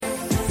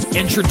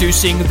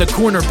Introducing The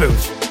Korner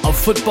Booth, a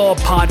football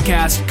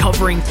podcast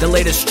covering the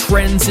latest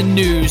trends and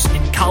news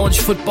in college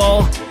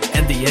football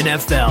and the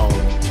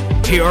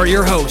NFL. Here are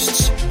your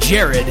hosts,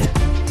 Jared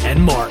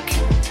and Mark.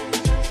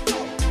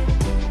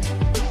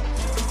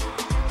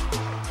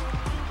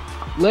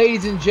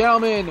 Ladies and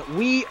gentlemen,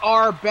 we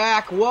are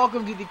back.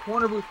 Welcome to the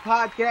Korner Booth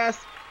podcast.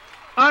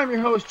 I'm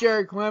your host,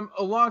 Jared Clem,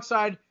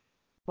 alongside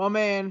my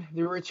man,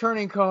 the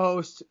returning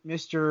co-host,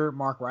 Mr.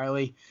 Mark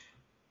Riley.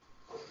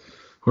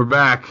 We're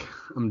back.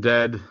 I'm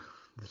dead.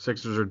 The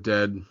Sixers are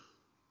dead.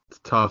 It's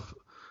tough.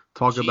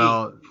 Who could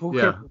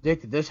have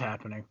predicted this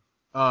happening?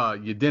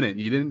 You didn't.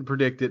 You didn't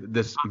predict it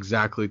this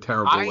exactly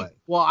terrible way.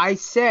 Well, I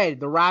said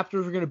the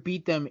Raptors were going to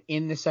beat them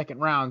in the second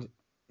round.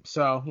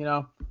 So,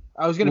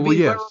 I was going to beat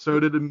them. Yeah, so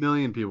did a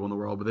million people in the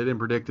world, but they didn't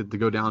predict it to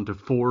go down to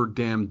 4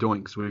 damn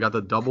doinks. We got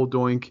the double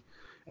doink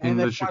in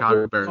the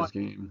Chicago Bears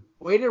game.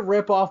 Way to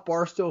rip off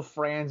Barstool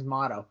Fran's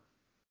motto.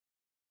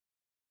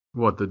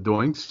 What, the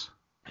doinks?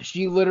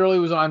 She literally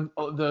was on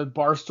the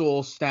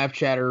Barstool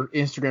Snapchat or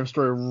Instagram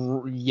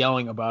story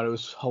yelling about it. It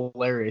was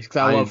hilarious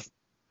because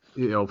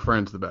I love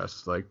Fran's the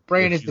best.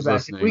 Fran is the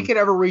best. Listening. If we could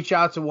ever reach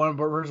out to one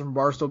person from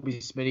Barstool, it'd be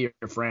Smitty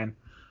or Fran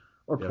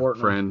or Portland.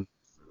 Fran,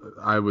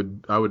 I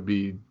wouldn't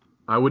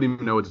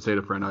even know what to say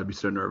to Fran. I'd be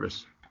so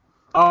nervous.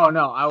 Oh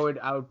no, I would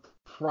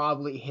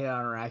probably hit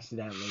on her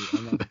accidentally.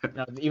 And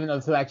then, even though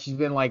the fact she's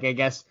been I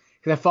guess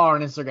because I follow her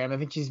on Instagram, I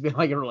think she's been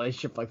in a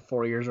relationship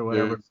 4 years or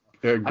whatever.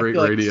 Yeah, great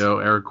radio,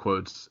 air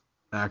quotes,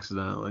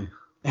 accidentally.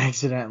 Well,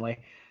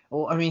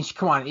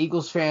 come on,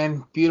 Eagles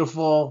fan,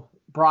 beautiful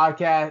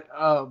broadcast,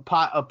 a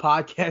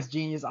podcast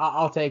genius.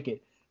 I'll take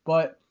it.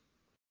 But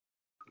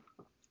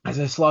as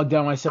I slog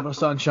down my sip of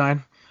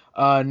sunshine,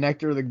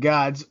 nectar of the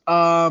gods.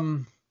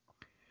 So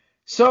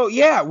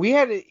yeah,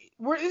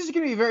 this is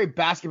gonna be a very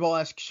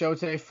basketball-esque show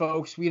today,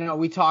 folks.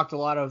 We talked a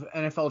lot of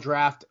NFL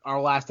draft our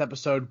last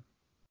episode.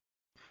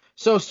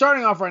 So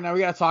starting off right now,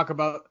 we got to talk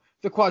about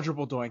the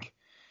quadruple doink.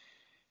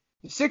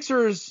 The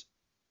Sixers,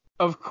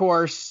 of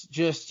course,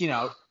 just, you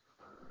know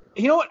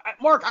what,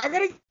 Mark, I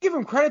got to give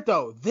them credit,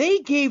 though. They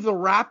gave the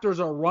Raptors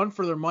a run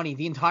for their money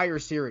the entire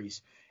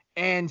series.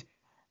 And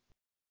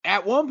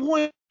at one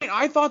point,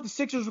 I thought the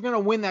Sixers were going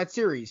to win that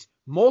series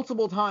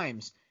multiple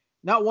times.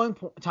 Not one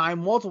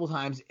time, multiple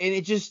times.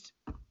 And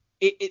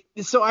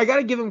so I got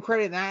to give them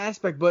credit in that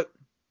aspect. But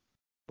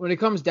when it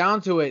comes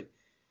down to it,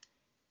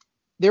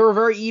 they were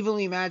very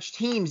evenly matched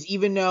teams,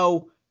 even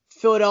though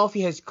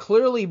Philadelphia has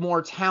clearly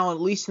more talent,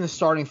 at least in the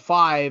starting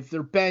five.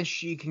 Their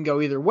bench, you can go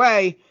either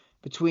way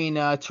between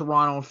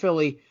Toronto and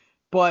Philly.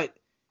 But,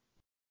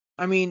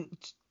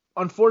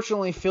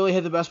 unfortunately, Philly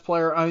had the best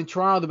player.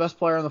 Toronto had the best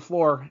player on the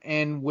floor.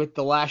 And with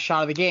the last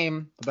shot of the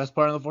game, the best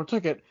player on the floor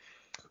took it.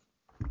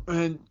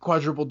 And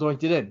quadruple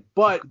doinked it in.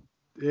 But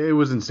it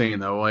was insane,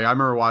 though. I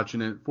remember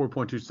watching it,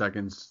 4.2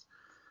 seconds.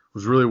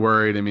 Was really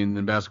worried.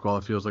 In basketball,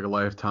 it feels like a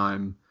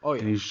lifetime. Oh,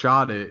 yeah. And he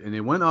shot it, and it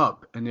went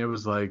up, and it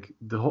was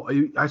the whole.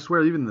 I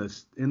swear, even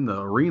this in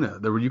the arena,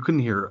 you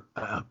couldn't hear.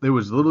 There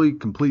was literally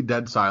complete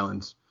dead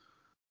silence.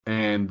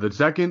 And the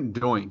second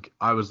doink,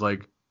 I was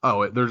like,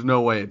 oh, there's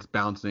no way it's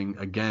bouncing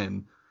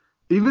again.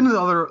 Even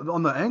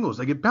on the angles,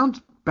 it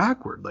bounced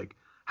backward.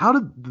 How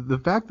did the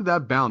fact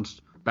that bounced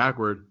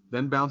backward,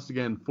 then bounced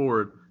again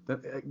forward?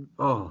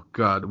 Oh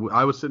God,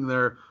 I was sitting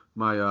there.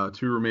 My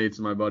two roommates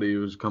and my buddy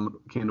who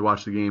came to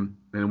watch the game,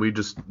 and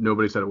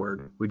nobody said a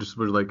word. We just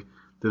were like,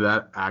 did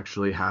that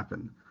actually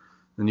happen?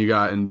 And you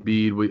got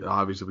Embiid. We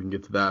can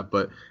get to that,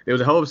 but it was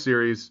a hell of a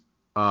series.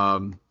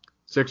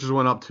 Sixers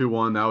went up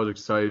 2-1. That was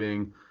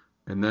exciting.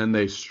 And then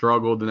they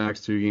struggled the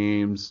next two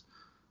games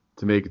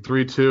to make it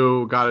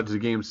 3-2. Got it to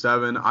Game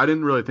 7. I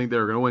didn't really think they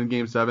were going to win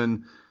Game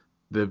 7.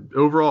 The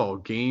overall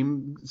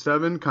Game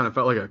 7 kind of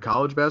felt like a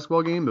college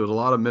basketball game. There was a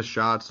lot of missed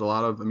shots, a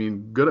lot of,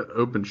 good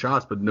open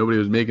shots, but nobody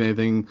was making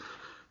anything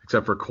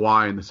except for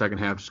Kawhi in the second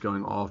half just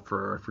going off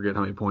for, I forget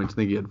how many points. I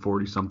think he had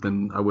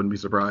 40-something. I wouldn't be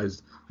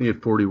surprised. I think he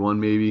had 41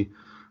 maybe.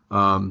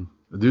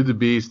 Dude, the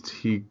Beast,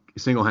 he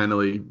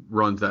single-handedly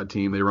runs that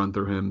team. They run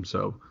through him.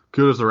 So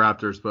kudos to the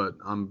Raptors, but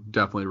I'm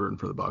definitely rooting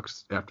for the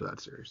Bucks after that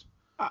series.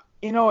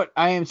 You know what?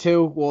 I am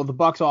too. Well, the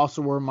Bucks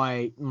also were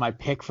my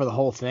pick for the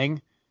whole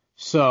thing.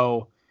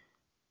 So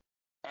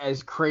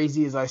as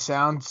crazy as I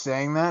sound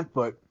saying that,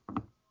 but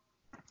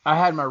I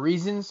had my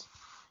reasons,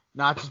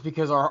 not just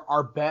because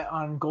our bet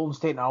on Golden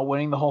State now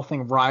winning the whole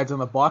thing rides on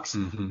the Bucks.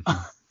 Mm-hmm.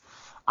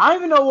 I don't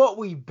even know what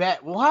we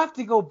bet. We'll have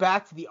to go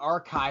back to the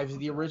archives of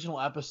the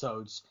original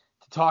episodes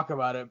to talk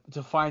about it,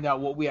 to find out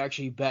what we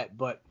actually bet.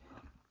 But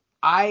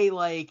I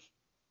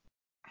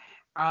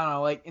don't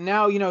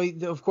know,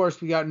 now, of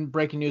course we got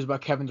breaking news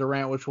about Kevin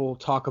Durant, which we'll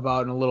talk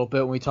about in a little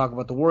bit when we talk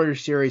about the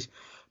Warriors series.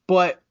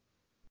 But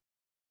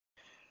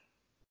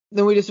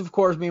then we just, of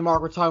course, me and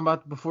Mark were talking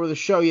about before the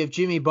show, you have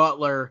Jimmy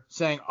Butler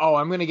saying, oh,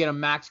 I'm going to get a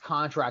max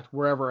contract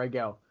wherever I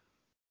go.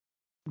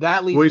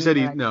 That leaves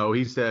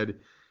he said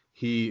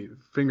he,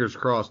 fingers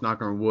crossed,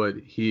 knock on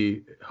wood,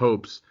 he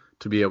hopes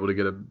to be able to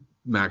get a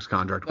max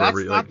contract wherever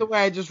That's not the way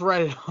I just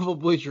read it off of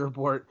Bleacher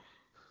Report.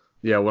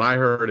 Yeah, when I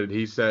heard it,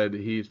 he said,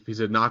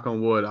 knock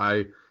on wood,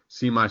 I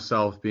see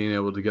myself being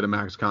able to get a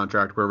max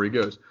contract wherever he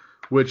goes,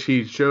 which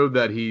he showed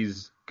that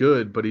he's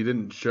good, but he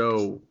didn't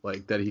show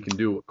like that he can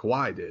do what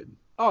Kawhi did.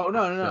 Oh,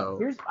 no.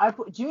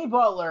 So, Jimmy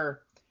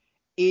Butler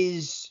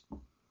is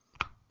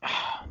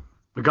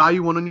the guy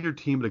you want on your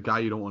team, but the guy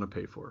you don't want to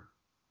pay for.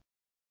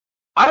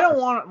 I don't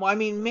want to. I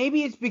mean,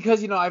 maybe it's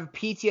because, I have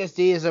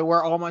PTSD as I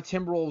wear all my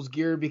Timberwolves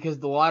gear because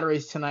the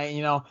lottery's tonight.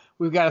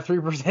 We've got a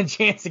 3%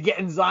 chance of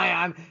getting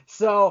Zion.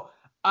 So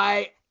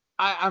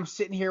I'm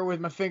sitting here with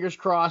my fingers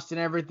crossed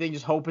and everything,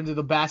 just hoping to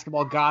the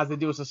basketball gods they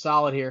do us a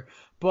solid here.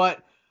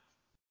 But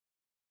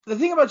the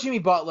thing about Jimmy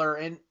Butler,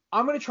 and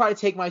I'm going to try to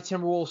take my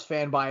Timberwolves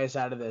fan bias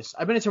out of this.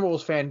 I've been a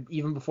Timberwolves fan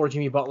even before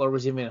Jimmy Butler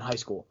was even in high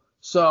school.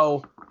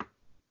 So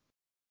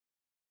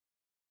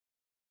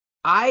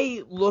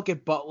I look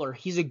at Butler.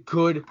 He's a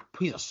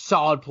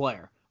solid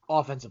player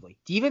offensively.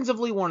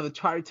 Defensively, one of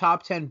the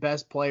top 10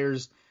 best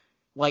players,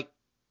 like,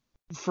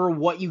 for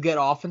what you get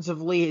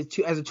offensively.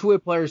 As a two-way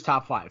player, is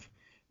top 5.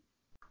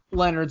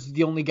 Leonard's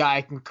the only guy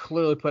I can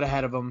clearly put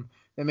ahead of him.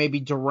 Then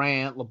maybe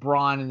Durant,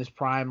 LeBron in his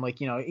prime.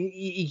 Like, you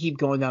keep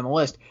going down the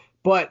list.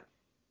 But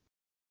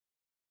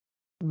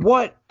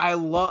what I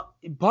love,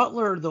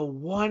 Butler, the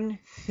one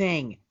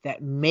thing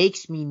that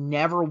makes me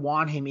never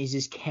want him is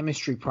his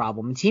chemistry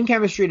problem. And team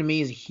chemistry to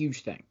me is a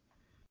huge thing.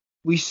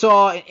 We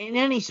saw in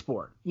any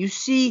sport, you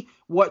see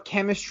what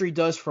chemistry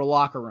does for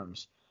locker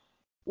rooms.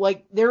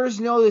 Like, there is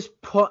no this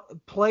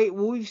play.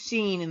 What we've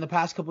seen in the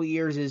past couple of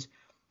years is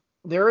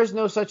there is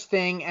no such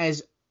thing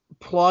as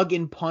plug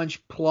and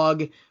punch,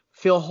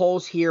 fill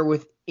holes here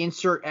with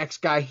insert X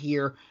guy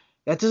here.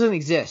 That doesn't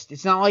exist.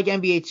 It's not like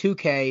NBA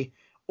 2K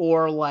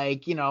or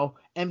like,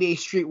 NBA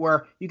Street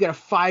where you got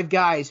 5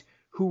 guys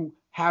who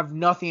have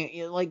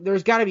nothing. Like,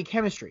 there's got to be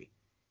chemistry.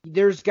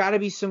 There's got to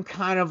be some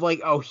kind of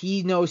like, oh,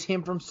 he knows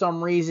him from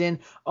some reason.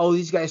 Oh,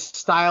 these guys'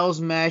 styles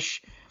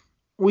mesh.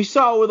 We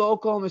saw it with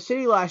Oklahoma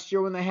City last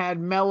year when they had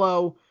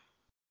Melo.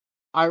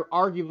 I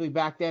arguably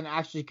back then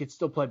actually could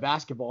still play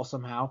basketball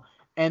somehow.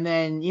 And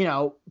then,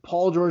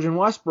 Paul George and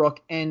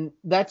Westbrook. And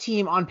that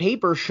team on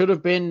paper should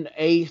have been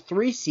a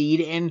 3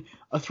 seed and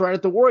a threat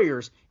at the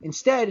Warriors.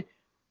 Instead,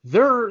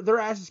 their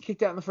asses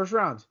kicked out in the first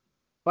round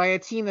by a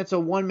team that's a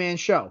one-man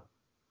show.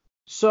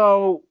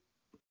 So,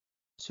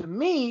 to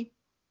me,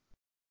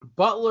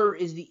 Butler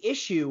is the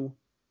issue.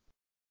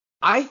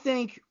 I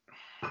think,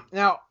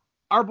 now,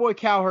 our boy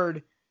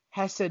Cowherd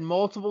has said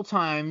multiple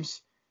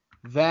times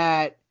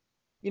that,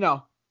 they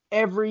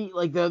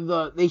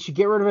should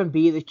get rid of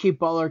Embiid, they keep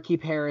Butler,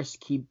 keep Harris,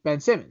 keep Ben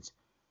Simmons.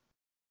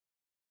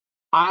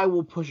 I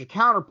will push a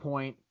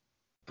counterpoint.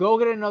 Go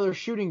get another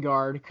shooting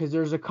guard, because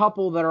there's a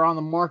couple that are on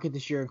the market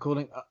this year,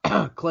 including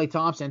Klay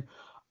Thompson.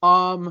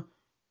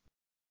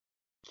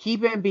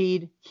 Keep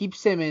Embiid, keep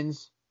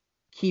Simmons,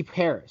 keep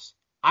Harris.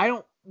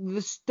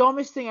 The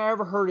dumbest thing I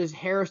ever heard is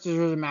Harris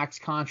deserves a max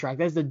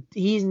contract.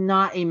 He's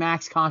not a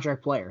max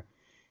contract player.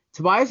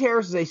 Tobias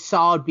Harris is a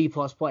solid B+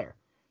 player.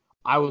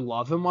 I would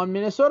love him on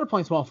Minnesota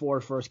playing small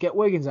forward first. Get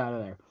Wiggins out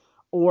of there.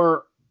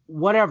 Or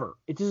whatever.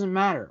 It doesn't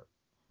matter.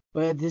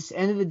 But at this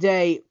end of the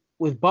day,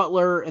 with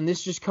Butler, and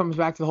this just comes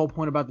back to the whole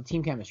point about the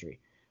team chemistry,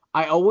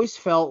 I always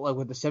felt like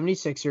with the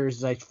 76ers,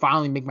 as I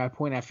finally make my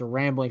point after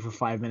rambling for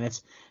 5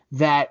 minutes,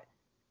 that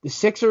the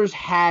Sixers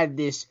had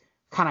this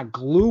kind of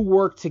glue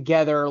work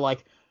together,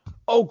 like,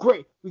 oh,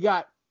 great, we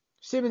got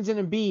Simmons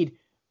and Embiid.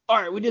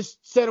 All right, we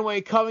just sent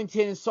away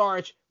Covington and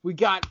Saric. We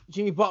got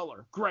Jimmy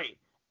Butler. Great.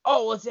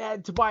 Oh, let's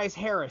add Tobias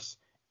Harris.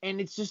 And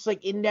it's just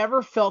like it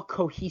never felt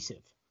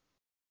cohesive.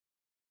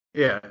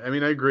 Yeah, I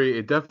mean, I agree.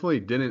 It definitely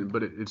didn't,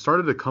 but it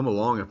started to come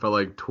along, I felt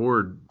like,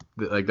 toward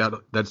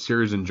that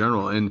series in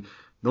general. And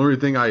the only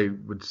thing I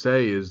would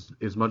say is,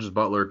 as much as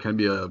Butler can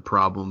be a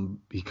problem,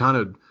 he kind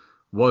of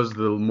was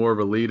the more of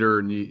a leader,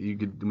 and you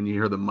could, when you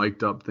hear the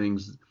mic'd up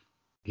things,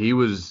 he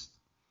was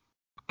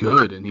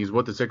good, and he's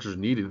what the Sixers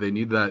needed. They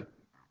need that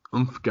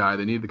oomph guy.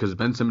 They need, because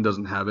Ben Simmons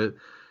doesn't have it.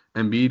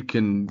 Embiid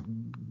can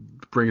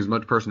bring as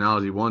much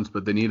personality as he wants,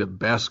 but they need a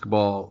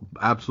basketball,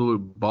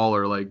 absolute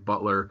baller like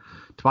Butler.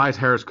 Tobias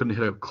Harris couldn't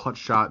hit a clutch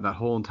shot in that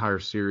whole entire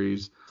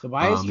series.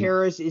 Tobias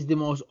Harris is the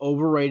most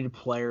overrated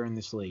player in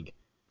this league.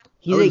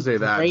 I wouldn't say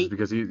that just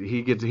because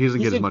he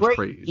doesn't get as much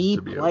praise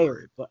to be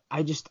overrated. But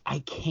I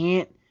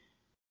can't.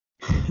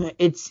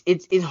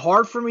 It's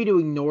hard for me to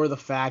ignore the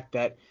fact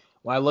that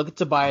when I look at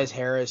Tobias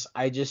Harris,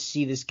 I just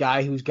see this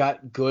guy who's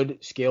got good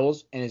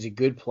skills and is a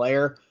good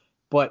player,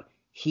 but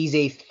he's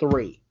a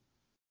 3.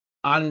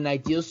 On an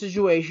ideal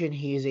situation,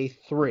 he is a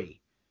 3.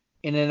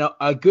 And in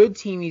a good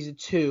team, he's a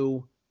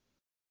 2.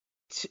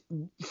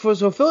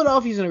 So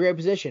Philadelphia's in a great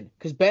position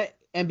because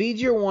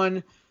Embiid's your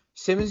 1,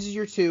 Simmons is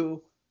your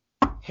 2,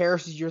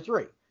 Harris is your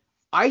 3.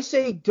 I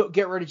say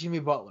get rid of Jimmy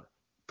Butler.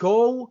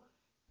 Go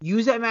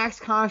use that max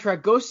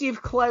contract. Go see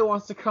if Klay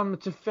wants to come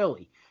to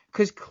Philly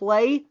because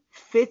Klay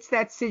fits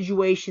that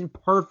situation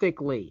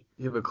perfectly.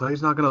 Yeah, but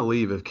Klay's not going to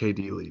leave if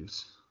KD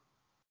leaves.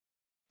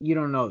 You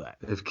don't know that.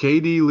 If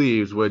KD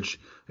leaves, which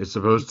is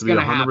supposed to be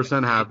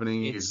 100%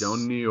 happening, It's... he's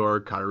going to New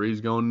York. Kyrie's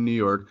going to New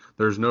York.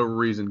 There's no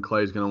reason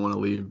Clay's going to want to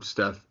leave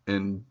Steph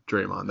and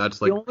Draymond.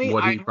 That's like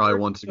what he probably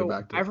wants to go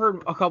back to. I've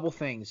heard a couple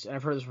things.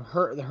 I've heard this from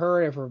her, I've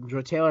heard from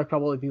Joe Taylor, a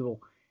couple other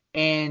people,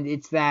 and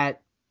it's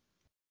that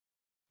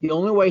the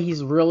only way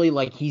he's really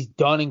like he's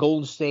done in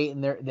Golden State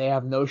and they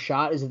have no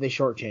shot is if they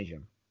shortchange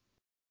him.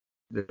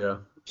 Yeah.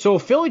 So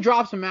if Philly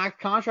drops a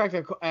max contract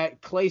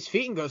at Clay's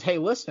feet and goes, hey,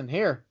 listen,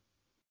 here,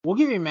 we'll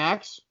give you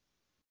max.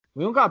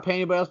 We don't got to pay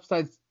anybody else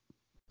besides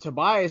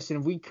Tobias, and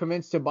if we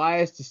convince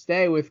Tobias to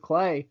stay with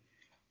Clay,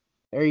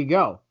 there you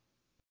go.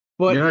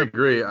 But yeah, I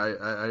agree. I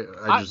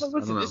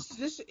don't know.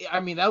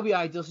 I mean, that would be an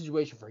ideal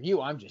situation for you.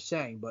 I'm just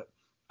saying, but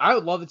I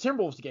would love the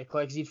Timberwolves to get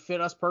Clay because he'd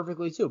fit us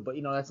perfectly too. But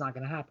that's not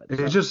going to happen.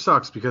 It just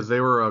sucks because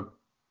they were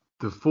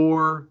the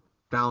 4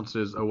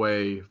 bounces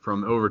away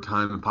from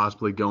overtime and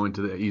possibly going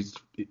to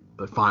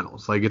the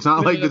finals. Like, it's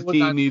not like this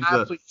team needs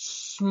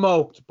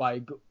smoked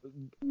by.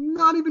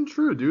 Not even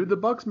true, dude. The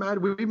Bucks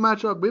we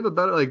match up. We have a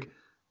better like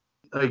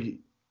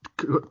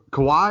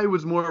Kawhi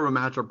was more of a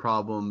matchup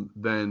problem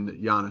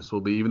than Giannis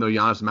will be, even though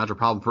Giannis is a matchup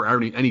problem for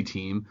any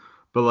team.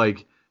 But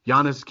like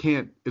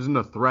Giannis isn't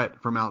a threat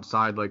from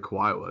outside like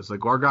Kawhi was.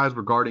 Like, our guys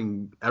were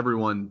guarding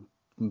everyone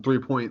from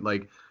 3-point,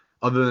 like,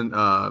 other than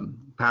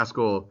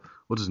Pascal.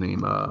 What's his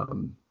name?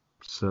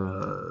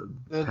 The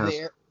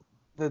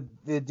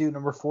dude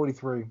number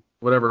 43.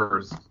 Whatever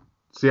it is.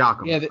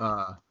 Siakam. Yeah,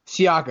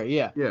 Siakam,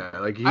 yeah. Yeah,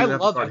 like I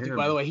love that dude,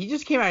 by the way. He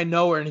just came out of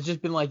nowhere and has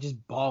just been like just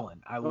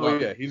balling. I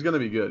love it. He's gonna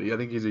be good. I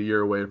think he's a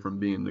year away from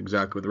being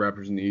exactly what the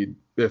Raptors need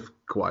if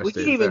Kawhi stays.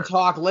 We can even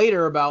talk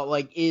later about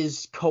like,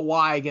 is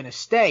Kawhi gonna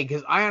stay?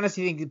 Because I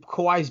honestly think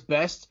Kawhi's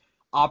best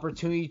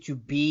opportunity to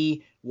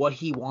be what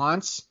he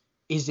wants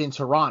is in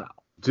Toronto.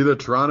 It's either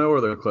Toronto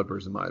or the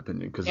Clippers, in my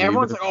opinion. Because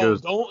everyone's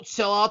like, don't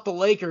sell out the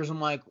Lakers.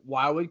 I'm like,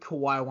 why would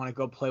Kawhi want to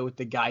go play with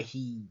the guy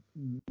he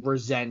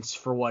resents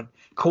for what?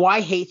 Kawhi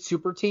hates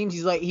super teams.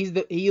 He's like,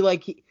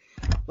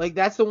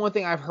 that's the one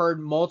thing I've heard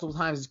multiple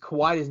times is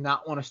Kawhi does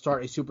not want to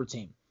start a super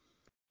team.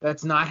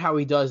 That's not how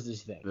he does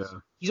these things. Yeah.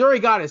 He's already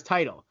got his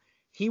title.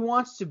 He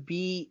wants to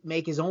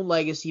make his own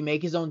legacy,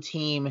 make his own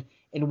team,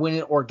 and win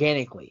it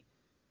organically.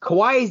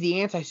 Kawhi is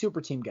the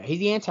anti-super team guy. He's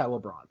the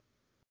anti-LeBron.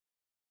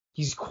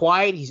 He's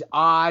quiet. He's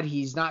odd.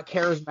 He's not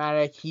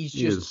charismatic. He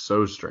is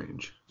so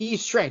strange.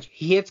 He's strange.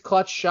 He hits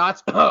clutch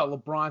shots.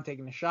 LeBron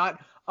taking a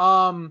shot.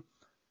 Dude,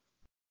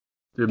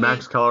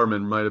 Max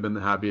Kellerman might have been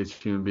the happiest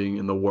human being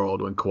in the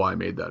world when Kawhi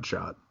made that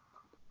shot.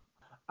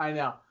 I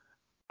know.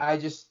 I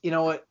just,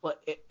 what?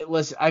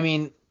 Listen, I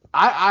mean,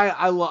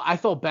 I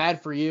felt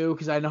bad for you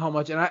because I know how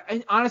much.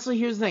 And honestly,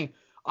 here's the thing.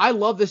 I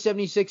love the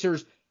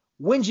 76ers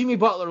when Jimmy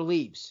Butler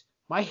leaves.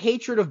 My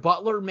hatred of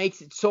Butler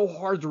makes it so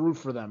hard to root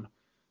for them.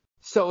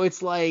 So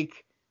it's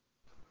like,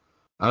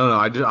 I don't know.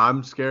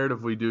 I'm scared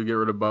if we do get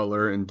rid of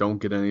Butler and don't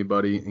get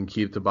anybody and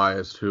keep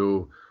Tobias,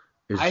 who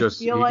is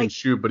he can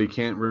shoot, but he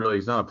can't really.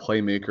 He's not a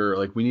playmaker.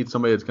 Like, we need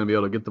somebody that's going to be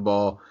able to get the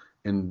ball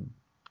and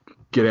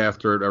get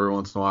after it every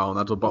once in a while, and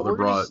that's what Butler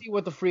brought. We're going to see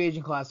what the free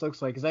agent class looks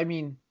like, because I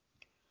mean,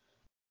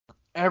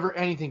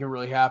 anything can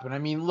really happen. I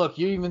mean, look,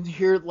 you even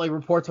hear like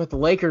reports about the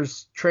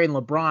Lakers trading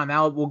LeBron.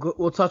 Now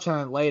we'll touch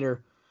on it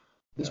later.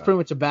 It's pretty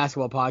much a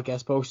basketball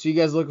podcast, folks. So you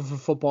guys looking for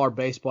football or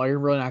baseball, you're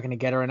really not going to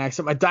get it right now.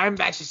 Except my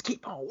Diamondbacks just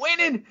keep on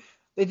winning.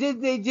 They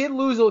did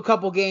lose a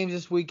couple games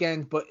this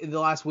weekend, but in the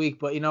last week.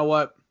 But you know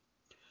what?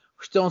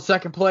 We're still in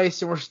second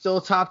place, and we're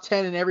still top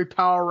 10 in every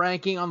power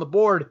ranking on the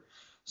board.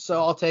 So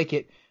I'll take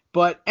it.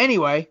 But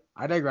anyway,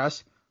 I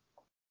digress.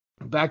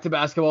 Back to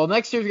basketball.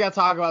 Next series we got to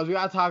talk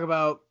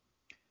about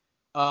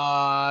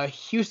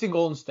Houston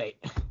Golden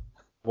State.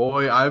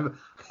 Boy,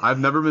 I've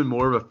never been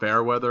more of a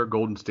fair weather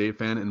Golden State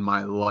fan in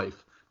my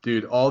life.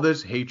 Dude, all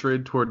this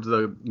hatred towards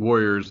the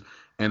Warriors,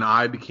 and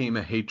I became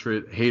a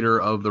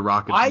hater of the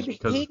Rockets. I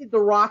hated the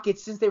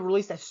Rockets since they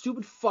released that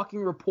stupid fucking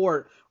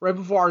report right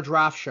before our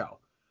draft show.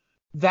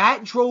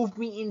 That drove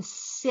me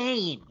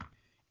insane.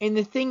 And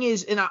the thing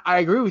is, and I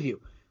agree with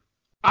you,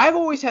 I've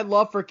always had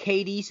love for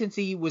KD since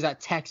he was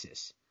at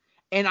Texas.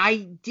 And I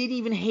didn't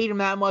even hate him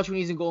that much when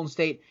he's in Golden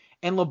State.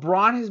 And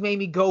LeBron has made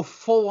me go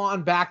full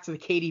on back to the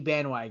KD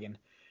bandwagon.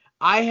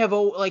 I have,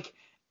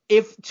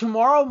 if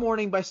tomorrow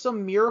morning by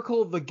some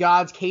miracle of the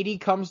gods KD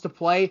comes to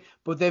play,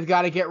 but they've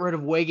got to get rid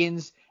of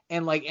Wiggins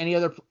and like any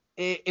other,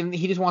 and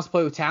he just wants to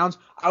play with Towns,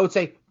 I would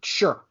say,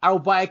 sure, I will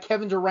buy a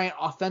Kevin Durant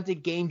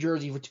authentic game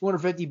jersey for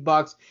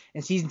 $250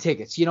 and season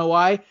tickets. You know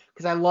why?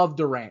 Because I love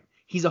Durant.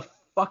 He's a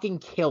fucking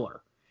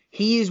killer.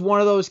 He is one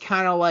of those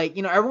kind of like,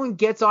 everyone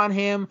gets on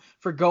him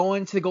for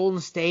going to the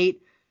Golden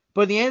State,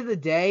 but at the end of the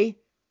day,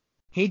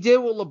 he did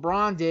what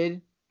LeBron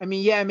did. I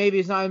mean, yeah, maybe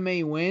it's not as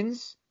many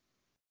wins,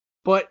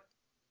 but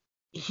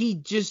he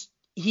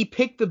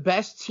picked the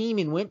best team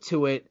and went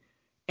to it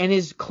and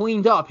has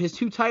cleaned up his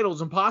 2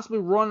 titles and possibly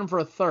running for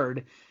a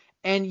third.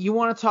 And you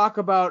want to talk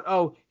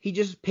about, he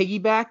just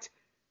piggybacked?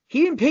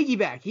 He didn't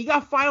piggyback. He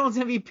got Finals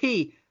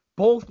MVP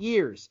both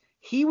years.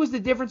 He was the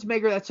difference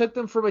maker that took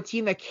them from a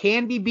team that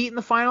can be beat in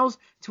the finals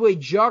to a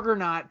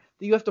juggernaut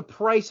that you have to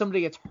pray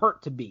somebody gets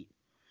hurt to beat.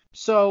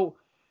 So,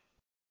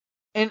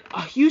 and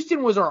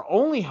Houston was our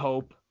only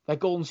hope that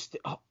Golden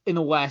State in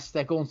the West,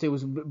 that Golden State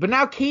was. But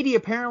now KD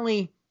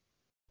apparently,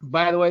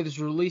 by the way, this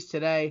was released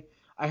today.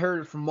 I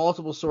heard it from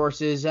multiple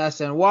sources,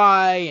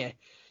 SNY,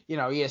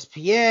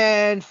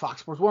 ESPN,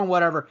 Fox Sports 1,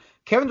 whatever.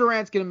 Kevin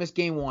Durant's going to miss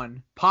game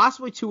 1,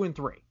 possibly 2 and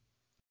 3.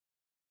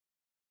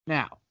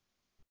 Now,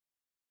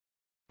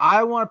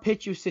 I want to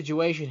pitch you a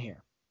situation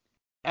here.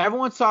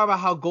 Everyone's talking about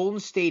how Golden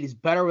State is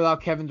better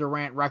without Kevin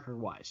Durant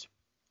record-wise.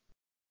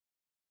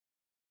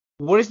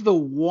 What is the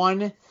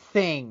one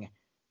thing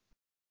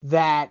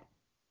that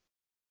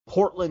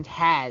Portland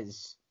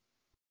has?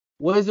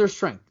 What is their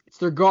strength? It's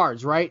their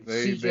guards, right?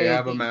 They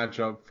have a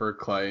matchup for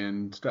Clay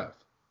and Steph.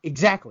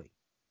 Exactly.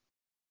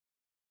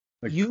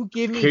 Like, you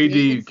give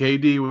me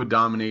KD would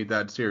dominate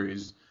that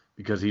series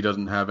because he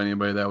doesn't have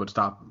anybody that would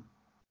stop him.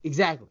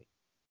 Exactly.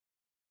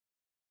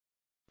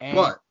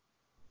 But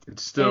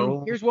it's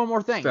still here's one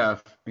more thing.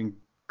 Steph and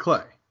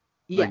Clay.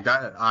 Yeah.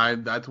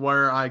 Like that's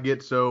where I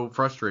get so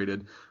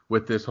frustrated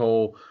with this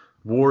whole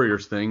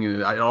Warriors thing.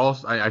 And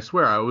I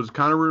swear I was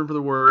kind of rooting for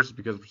the Warriors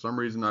because for some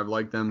reason I've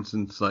liked them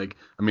since I'm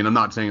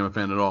not saying I'm a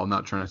fan at all. I'm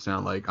not trying to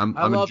sound like I'm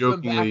loved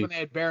jokingly. them back when they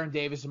had Baron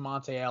Davis and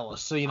Monte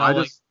Ellis. So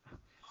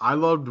I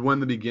loved when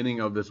the beginning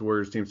of this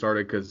Warriors team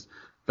started because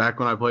back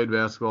when I played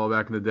basketball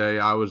back in the day,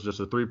 I was just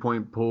a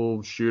 3-point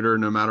pull shooter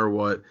no matter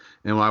what.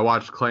 And when I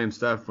watched Clay and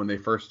Steph when they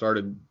first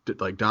started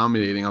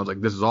dominating, I was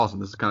like, this is awesome.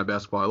 This is the kind of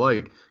basketball I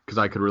like because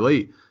I could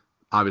relate.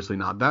 Obviously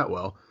not that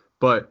well,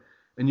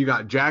 and you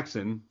got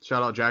Jackson.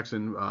 Shout out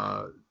Jackson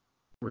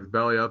with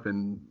belly up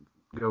and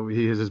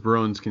his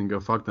Bruins can go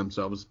fuck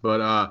themselves. But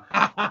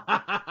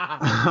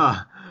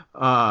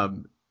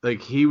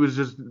he was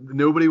just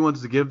nobody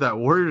wants to give that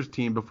Warriors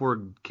team before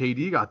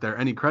KD got there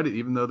any credit,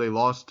 even though they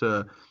lost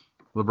to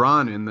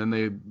LeBron and then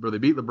they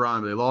beat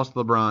LeBron, but they lost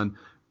to LeBron.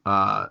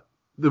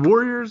 The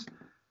Warriors,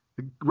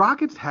 the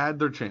Rockets had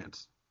their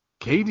chance.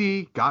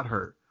 KD got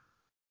hurt.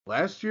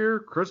 Last year,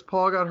 Chris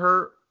Paul got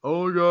hurt.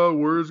 Oh my God,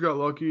 Warriors got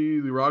lucky.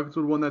 The Rockets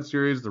would have won that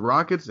series. The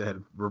Rockets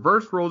had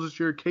reversed roles this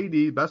year.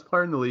 KD, best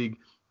player in the league,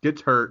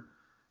 gets hurt,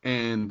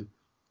 and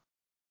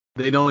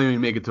they don't even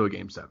make it to a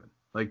Game 7.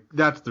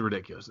 That's the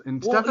ridiculous.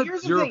 And Steph had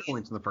 0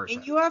 points in the first half.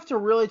 And you have to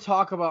really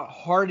talk about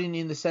Harden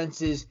in the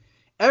senses.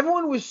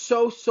 Everyone was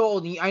so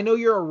sold. I know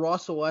you're a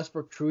Russell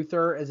Westbrook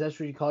truther, as that's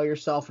what you call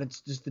yourself, and it's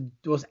just the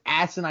most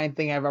asinine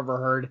thing I've ever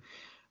heard.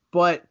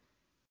 But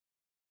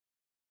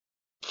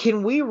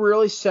can we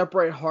really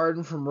separate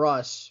Harden from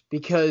Russ?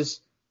 Because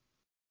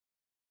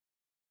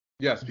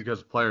yes,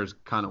 because players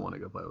kind of want to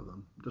go play with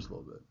them just a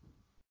little bit.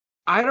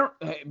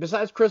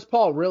 Besides Chris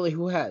Paul, really,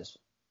 who has?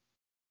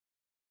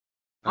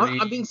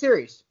 I'm being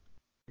serious.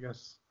 I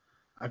guess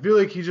I feel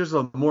like he's just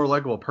a more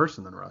likable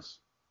person than Russ.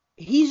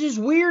 He's as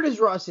weird as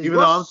Russ is. Even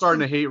though I'm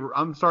starting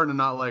to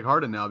not like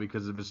Harden now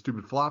because of his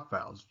stupid flop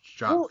fouls.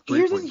 Well,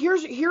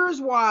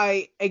 here's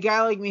why a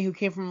guy like me who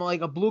came from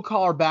a blue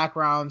collar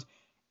background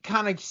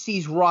kind of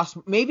sees Russ.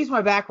 Maybe it's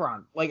my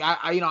background.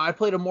 I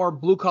played a more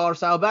blue collar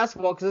style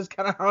basketball because that's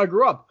kind of how I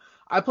grew up.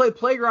 I played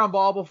playground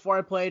ball before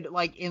I played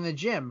in the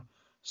gym.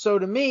 So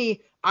to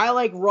me, I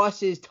like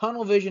Russ's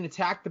tunnel vision,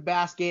 attack the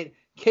basket,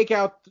 kick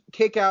out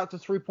the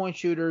 3-point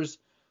shooters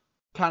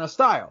kind of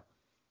style.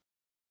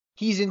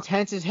 He's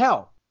intense as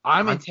hell.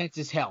 I'm intense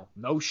as hell.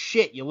 No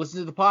shit. You listen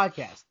to the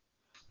podcast.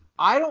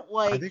 I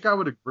think I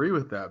would agree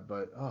with that,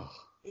 but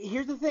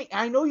here's the thing.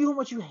 I know how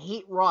much you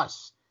hate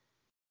Russ.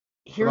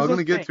 I'm going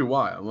to get to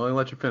why. I'm going to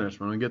let you finish.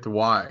 I'm going to get to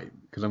why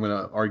because I'm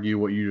going to argue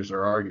what you just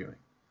are arguing.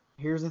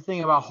 Here's the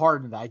thing about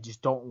Harden that I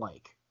just don't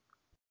like.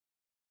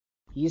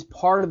 He's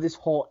part of this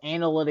whole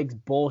analytics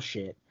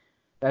bullshit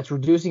that's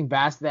reducing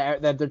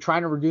that they're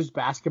trying to reduce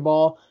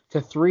basketball to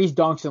threes,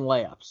 dunks, and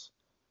layups.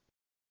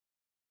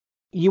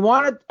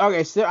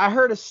 So I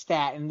heard a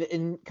stat,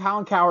 and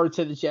Colin Cowherd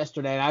said this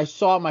yesterday, and I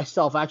saw it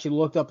myself. I actually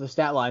looked up the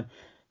stat line.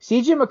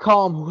 C.J.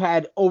 McCollum, who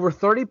had over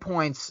 30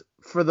 points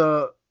for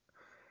the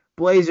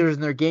Blazers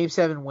in their Game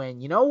 7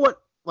 win. You know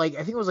what? I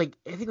think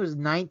it was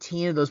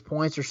 19 of those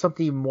points or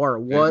something even more.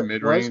 What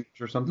mid-range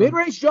or something?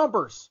 Mid-range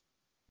jumpers.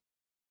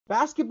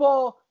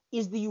 Basketball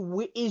is like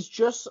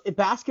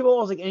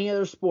any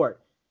other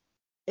sport.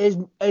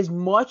 As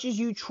much as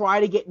you try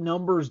to get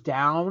numbers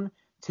down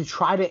to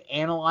try to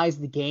analyze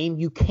the game,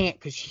 you can't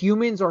because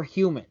humans are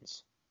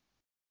humans.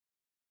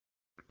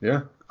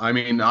 Yeah. I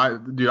mean, I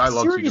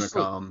love CJ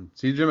McCollum.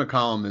 CJ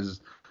McCollum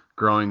is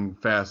growing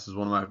fast as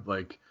one of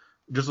my,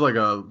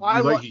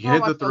 he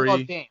hit the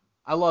three.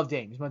 I love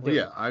Dame. He's my dude. Well,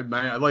 yeah, I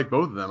like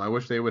both of them. I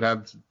wish they would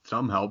have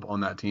some help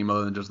on that team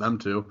other than just them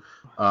two.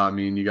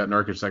 You got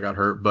Nurkic that got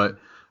hurt, but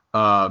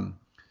to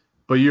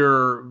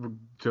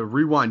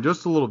rewind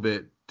just a little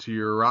bit to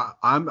your,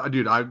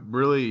 I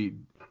really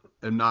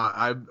am not.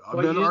 I've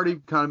already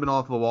kind of been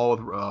off the wall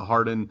with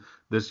Harden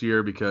this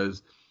year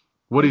because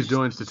what he's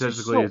doing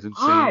statistically is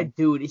insane. Odd,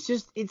 dude.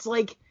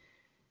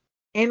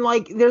 And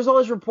there's all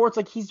these reports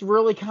he's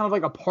really kind of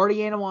like a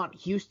party animal in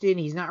Houston.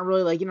 He's not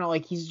really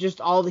he's just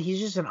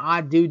an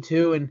odd dude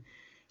too. And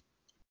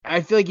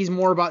I feel like he's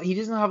more about, he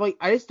doesn't have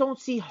I just don't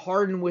see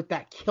Harden with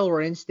that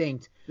killer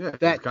instinct. Yeah, he's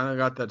that kind of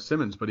got that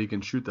Simmons, but he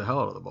can shoot the hell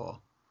out of the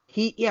ball.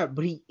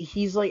 but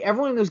he's like,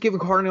 everyone was giving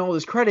Harden all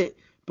this credit,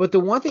 but the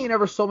one thing he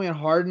never sold me on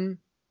Harden,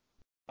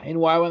 and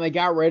why when they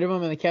got rid of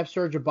him and they kept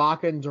Serge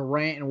Ibaka and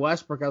Durant and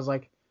Westbrook, I was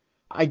like,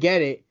 I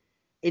get it.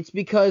 It's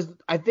because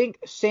I think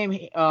Sam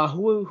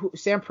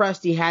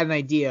Presti had an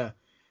idea,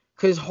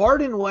 because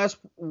Harden,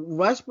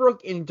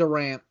 Westbrook, and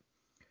Durant,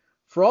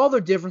 for all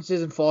their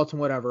differences and faults and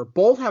whatever,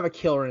 both have a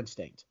killer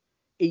instinct.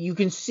 You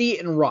can see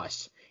it in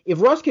Russ. If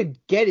Russ could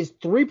get his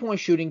 3-point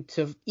shooting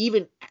to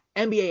even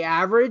NBA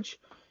average,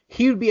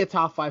 he would be a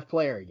top 5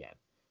 player again.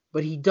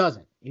 But he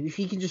doesn't. If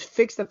he can just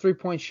fix that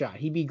 3-point shot,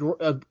 he'd be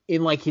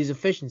in like his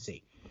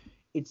efficiency.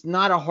 It's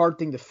not a hard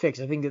thing to fix.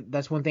 I think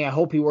that's one thing I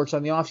hope he works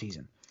on the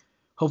offseason.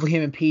 Hopefully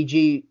him and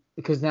PG,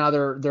 because now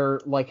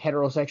they're like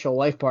heterosexual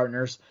life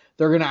partners,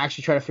 they're going to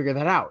actually try to figure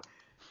that out.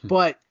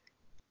 But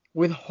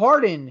with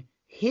Harden,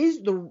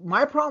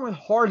 my problem with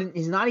Harden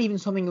is not even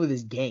something with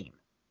his game.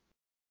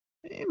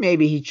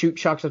 Maybe he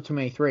chucks up too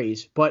many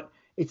threes, but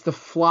it's the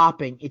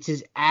flopping, it's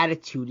his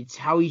attitude, it's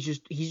how he's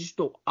just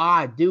an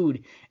odd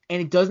dude,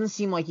 and it doesn't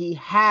seem like he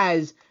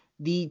has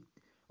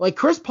like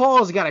Chris Paul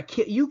has got a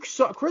kid. You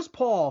saw Chris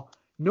Paul.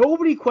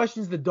 Nobody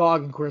questions the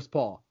dog in Chris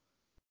Paul,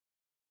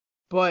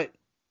 but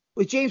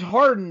with James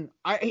Harden,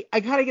 I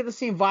kind of get the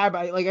same vibe.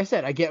 Like I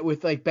said, I get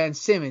with like Ben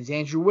Simmons,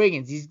 Andrew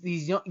Wiggins,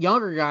 these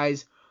younger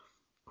guys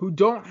who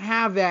don't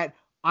have that,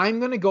 I'm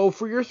going to go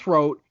for your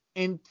throat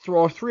and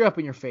throw a 3 up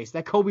in your face.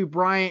 That Kobe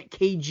Bryant,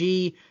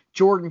 KG,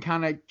 Jordan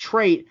kind of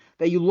trait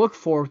that you look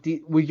for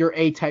with your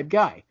A-type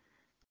guy.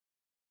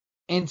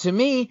 And to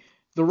me,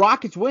 the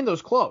Rockets'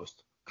 window's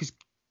closed because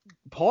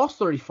Paul's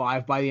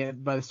 35 by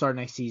the start of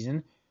next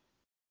season,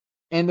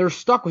 and they're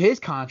stuck with his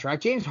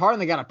contract. James Harden,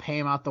 they got to pay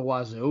him out the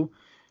wazoo.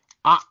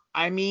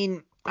 I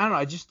mean, I don't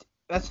know.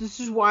 This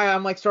is why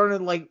I'm like starting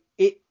to like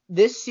it.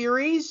 This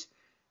series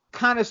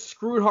kind of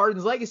screwed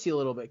Harden's legacy a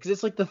little bit because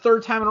it's like the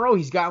third time in a row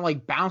he's gotten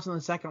like bounced in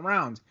the second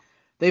round.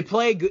 They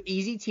play a good,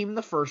 easy team in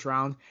the first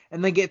round,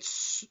 and they get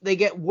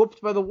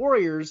whooped by the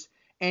Warriors,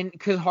 and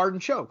because Harden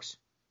chokes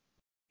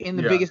in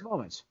the biggest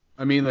moments.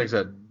 I mean, like I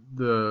said,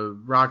 the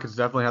Rockets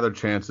definitely had their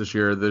chance this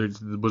year.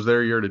 It was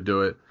their year to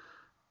do it.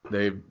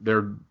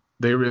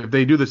 If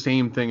they do the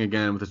same thing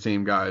again with the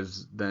same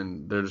guys,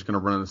 then they're just going to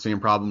run into the same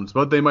problems.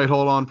 But they might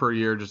hold on for a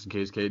year just in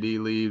case KD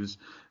leaves.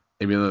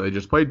 Maybe they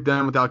just played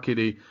them without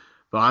KD.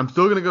 But I'm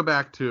still going to go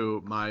back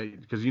to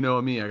because you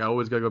know me, I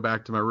always got to go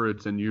back to my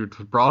roots. And you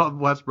brought up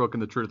Westbrook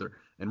and the truther.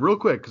 And real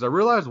quick, because I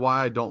realized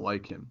why I don't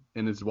like him.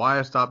 And it's why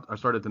I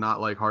started to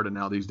not like Harden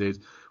now these days.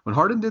 When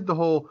Harden did the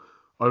whole,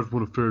 I just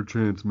want a fair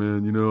chance,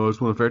 man. You know, I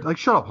just want a fair, like,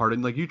 shut up,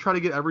 Harden. Like, you try to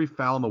get every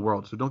foul in the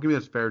world. So don't give me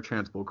this fair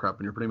chance bull crap.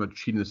 And you're pretty much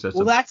cheating the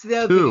system. Well, that's the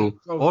other thing.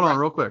 Hold on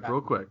real quick.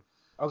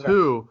 Okay.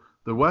 2,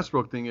 the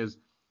Westbrook thing is,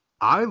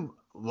 I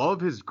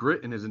love his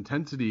grit and his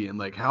intensity and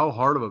like how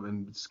hard of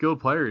a skilled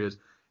player he is.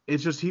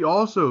 It's just he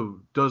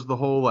also does the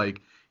whole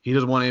like he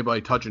doesn't want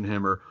anybody touching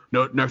him or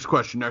no next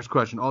question,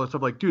 all that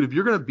stuff. Like, dude, if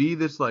you're gonna be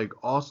this like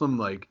awesome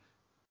like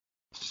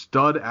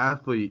stud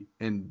athlete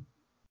and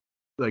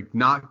like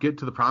not get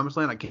to the promised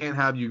land, I can't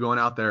have you going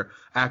out there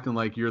acting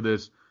like you're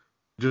this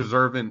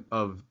deserving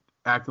of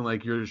acting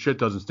like your shit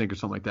doesn't stink or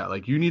something like that.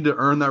 Like, you need to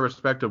earn that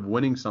respect of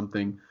winning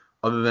something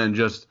other than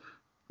just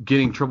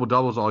getting triple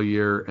doubles all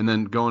year and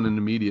then going in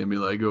the media and be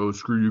like, oh,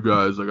 screw you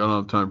guys. Like, I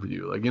don't have time for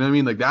you. Like, you know what I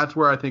mean? Like, that's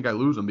where I think I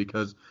lose them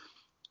because,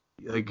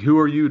 like, who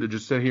are you to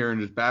just sit here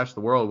and just bash the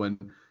world when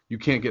you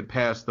can't get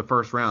past the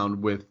first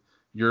round with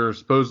your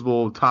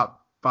supposable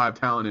top 5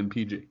 talent in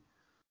PG?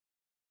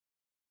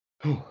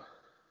 All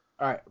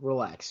right,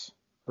 relax.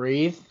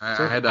 Breathe.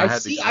 I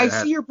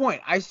see your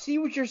point. I see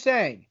what you're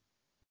saying.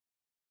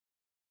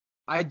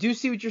 I do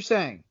see what you're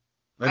saying.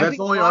 Like, that's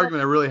the only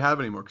argument I really have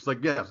anymore. Because,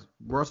 like, yes,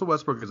 Russell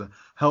Westbrook is a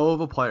hell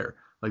of a player.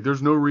 Like,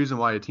 there's no reason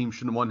why a team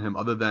shouldn't want him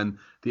other than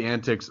the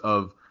antics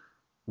of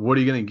what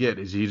are you going to get?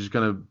 Is he just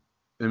going to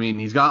 – I mean,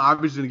 he's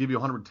obviously going to give you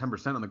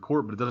 110% on the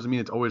court, but it doesn't mean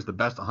it's always the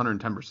best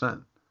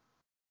 110%.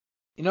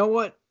 You know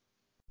what?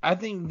 I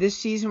think this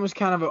season was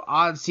kind of an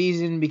odd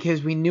season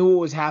because we knew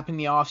what was happening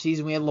in the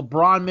offseason. We had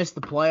LeBron miss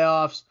the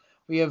playoffs.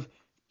 We have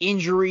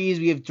injuries.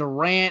 We have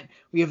Durant.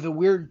 We have the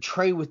weird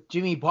trade with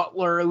Jimmy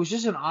Butler. It was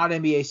just an odd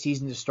NBA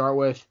season to start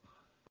with.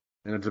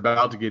 And it's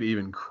about to get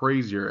even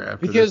crazier after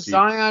because this season.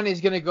 Zion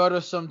is going to go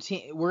to some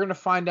team. We're going to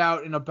find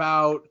out in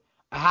about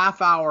a half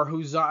hour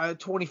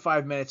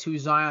 25 minutes who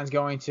Zion's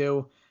going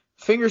to.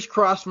 Fingers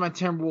crossed for my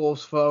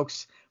Timberwolves,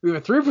 folks. We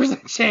have a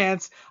 3%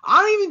 chance.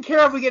 I don't even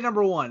care if we get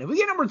number 1. If we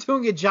get number 2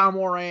 and get John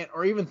Morant,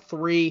 or even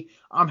 3,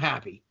 I'm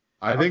happy.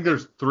 I think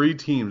there's 4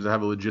 teams that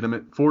have a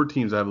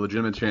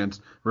legitimate chance,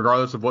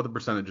 regardless of what the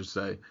percentages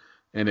say.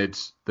 And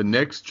it's the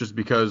Knicks, just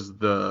because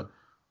the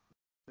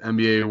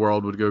NBA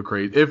world would go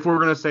crazy. If we're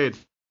going to say it's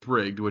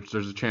rigged, which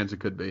there's a chance it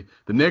could be.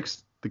 The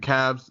Knicks, the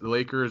Cavs, the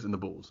Lakers, and the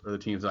Bulls are the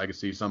teams that I could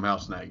see somehow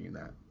snagging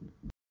that.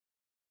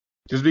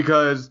 Just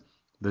because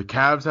the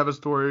Cavs have a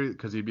story,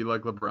 because he'd be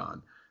like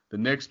LeBron. The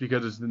Knicks,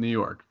 because it's in New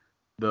York.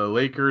 the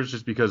Lakers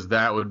just because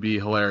that would be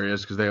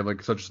hilarious because they have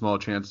like such a small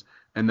chance,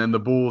 and then the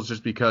Bulls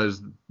just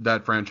because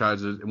that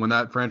franchise is when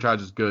that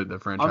franchise is good, the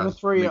franchise. I'm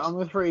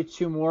gonna throw you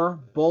two more: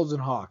 Bulls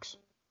and Hawks.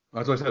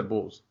 That's why I said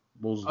Bulls.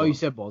 Bulls. Oh, you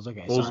said Bulls.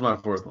 Okay, Bulls is sorry.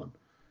 my fourth one,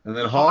 and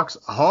then Hawks.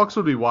 Hawks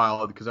would be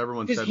wild because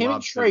everyone said him Lob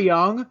and Trae City.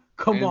 Young.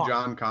 Come and on.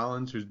 John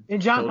Collins,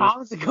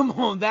 Come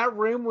on. That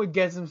rim would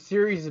get some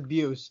serious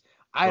abuse.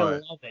 I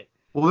love it.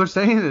 Well, they're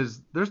saying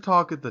is there's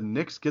talk that the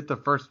Knicks get the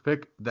first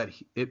pick that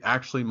it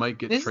actually might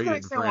get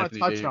traded for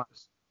Anthony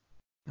Davis.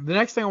 The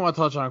next thing I want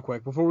to touch on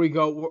quick before we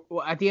go,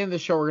 at the end of the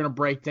show, we're going to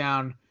break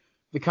down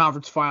the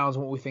conference finals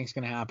and what we think is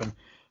going to happen.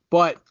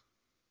 But,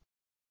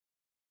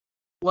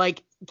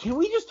 like, can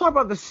we just talk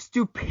about the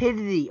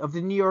stupidity of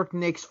the New York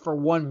Knicks for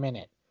 1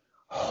 minute?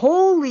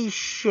 Holy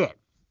shit.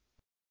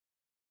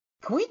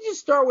 Can we just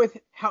start with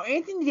how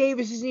Anthony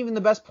Davis isn't even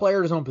the best player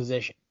at his own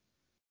position?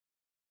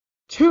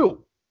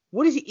 2,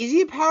 what is he? Is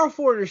he a power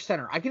forward or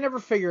center? I can never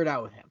figure it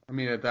out with him. I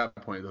mean, at that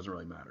point, it doesn't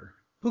really matter.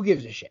 Who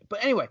gives a shit?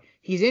 But anyway,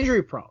 he's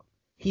injury prone.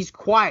 He's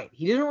quiet.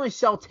 He doesn't really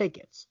sell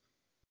tickets.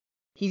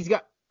 He's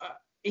got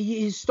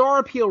his star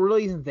appeal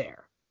really isn't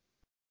there.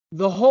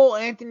 The whole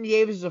Anthony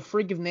Davis is a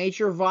freak of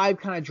nature vibe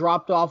kind of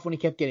dropped off when he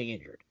kept getting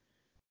injured.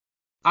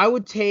 I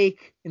would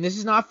take, and this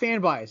is not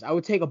fan bias, I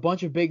would take a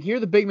bunch of here are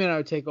the big men I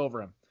would take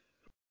over him.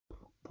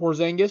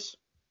 Porzingis,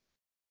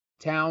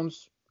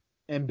 Towns,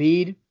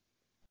 Embiid,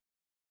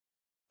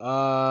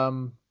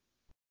 a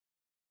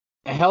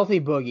healthy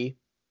Boogie,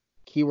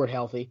 keyword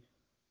healthy,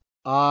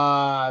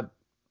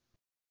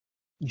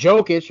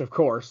 Jokic, of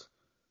course,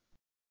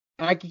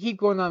 and I can keep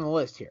going down the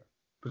list here.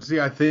 But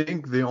see, I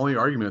think the only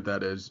argument with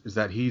that is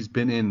that he's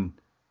been in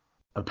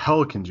a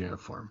Pelicans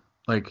uniform.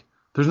 Like,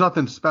 there's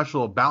nothing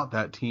special about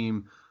that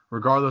team,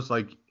 regardless.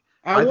 Like,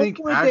 I think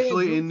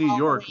actually in New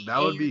York, that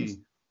would be.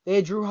 They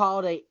had Drew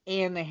Holiday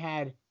and they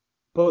had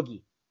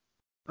Boogie.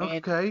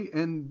 Okay,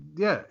 and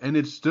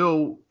it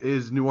still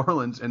is New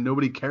Orleans, and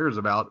nobody cares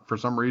about, for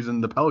some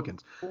reason, the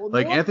Pelicans. Well,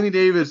 like, Anthony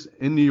Davis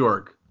in New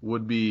York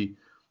would be,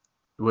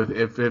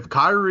 if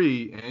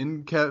Kyrie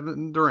and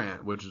Kevin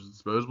Durant, which is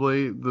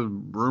supposedly the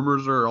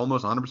rumors are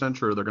almost 100%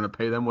 true, they're going to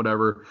pay them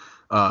whatever.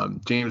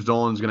 James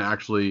Dolan's going to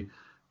actually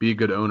be a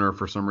good owner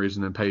for some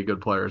reason and pay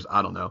good players.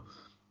 I don't know.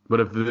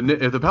 But if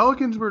the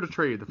Pelicans were to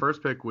trade the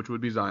first pick, which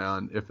would be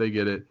Zion, if they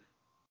get it,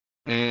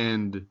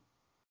 and if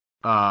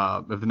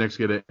the Knicks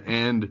get it,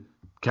 and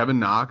Kevin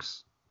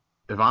Knox,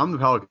 if I'm the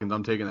Pelicans,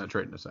 I'm taking that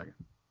trade in a second.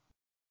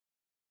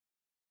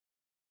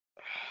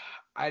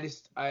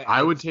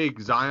 I would take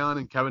Zion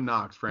and Kevin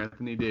Knox for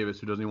Anthony Davis,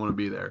 who doesn't even want to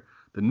be there.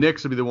 The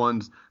Knicks would be the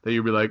ones that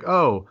you'd be like,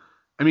 oh,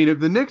 I mean, if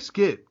the Knicks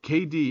get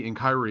KD and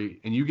Kyrie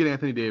and you get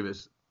Anthony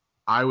Davis,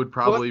 I would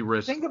probably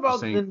risk. Think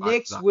about the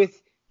Knicks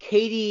with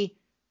KD,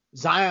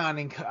 Zion,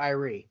 and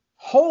Kyrie.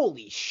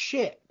 Holy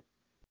shit.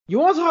 You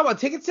want to talk about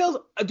ticket sales?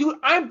 Dude,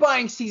 I'm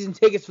buying season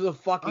tickets for the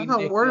fucking Knicks.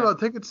 I'm not worried about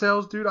ticket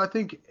sales, dude. I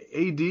think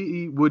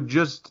AD would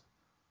just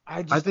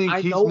I think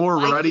he's more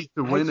ready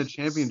to win a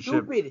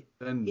championship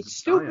than It's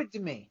stupid to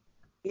me.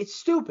 It's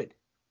stupid.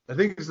 I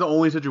think it's the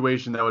only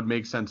situation that would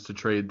make sense to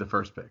trade the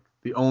first pick.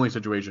 The only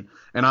situation.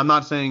 And I'm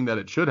not saying that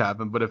it should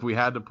happen, but if we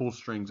had to pull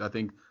strings, I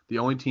think the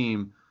only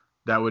team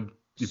that would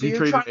so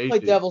you're trying to play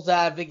devil's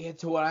advocate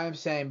to what I'm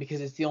saying because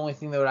it's the only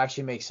thing that would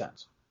actually make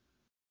sense.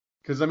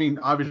 Because, I mean,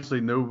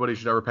 obviously nobody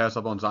should ever pass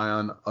up on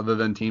Zion other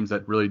than teams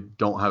that really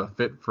don't have a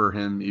fit for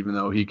him, even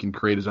though he can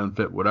create his own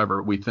fit,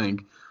 whatever we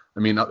think. I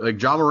mean,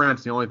 like, Ja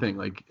Morant's the only thing.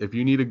 Like, if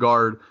you need a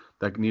guard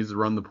that needs to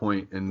run the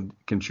point and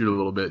can shoot a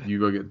little bit, you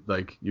go get a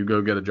Ja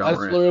Morant. That's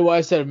literally why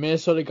I said if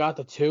Minnesota got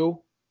the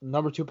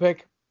number 2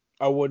 pick,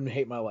 I wouldn't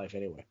hate my life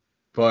anyway.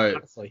 But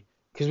honestly,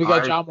 because we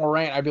got Ja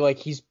Morant, I'd be like,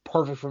 he's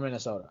perfect for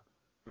Minnesota.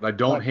 But I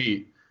don't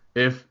hate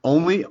it's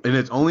only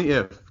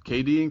if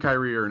KD and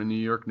Kyrie are in a New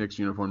York Knicks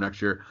uniform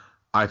next year.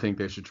 I think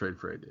they should trade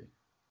for AD.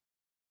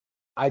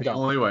 That's the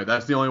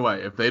only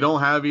way. If they don't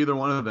have either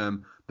one of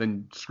them,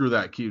 then screw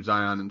that. Keep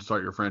Zion and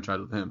start your franchise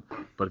with him.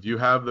 But if you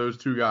have those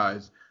two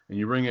guys and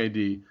you bring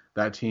AD,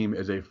 that team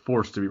is a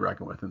force to be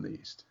reckoned with in the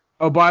East.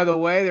 Oh, by the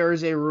way, there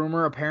is a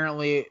rumor.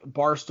 Apparently,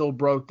 Barstool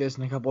broke this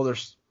and a couple other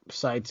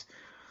sites.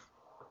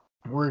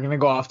 We're going to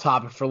go off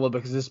topic for a little bit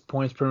because this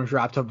point's pretty much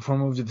wrapped up before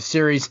we move to the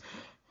series.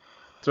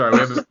 Sorry,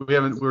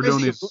 we're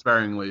doing these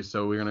sparingly,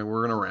 so we're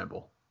gonna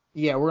ramble.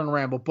 Yeah, we're gonna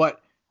ramble.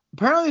 But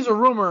apparently, there's a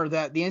rumor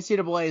that the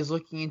NCAA is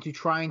looking into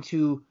trying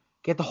to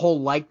get the whole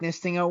likeness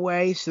thing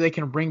away so they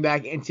can bring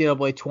back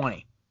NCAA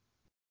 20.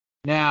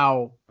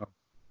 Now,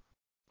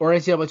 or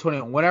NCAA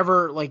 21,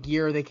 whatever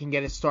year they can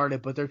get it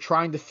started, but they're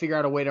trying to figure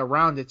out a way to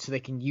around it so they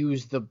can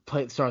use the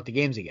play to start the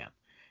games again.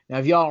 Now,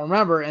 if y'all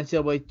remember,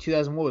 NCAA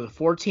 2000, what was it,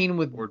 14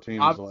 with 14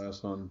 was the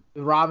last one.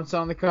 With Robinson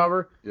on the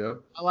cover?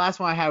 Yep. The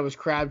last one I had was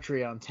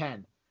Crabtree on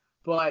 10.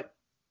 But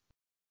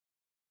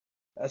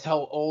that's how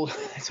old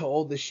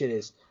this shit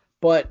is.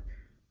 But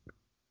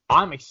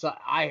I'm excited.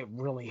 I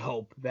really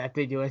hope that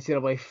they do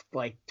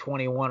NCAA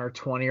 21 or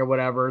 20 or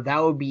whatever.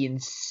 That would be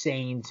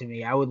insane to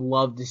me. I would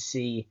love to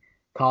see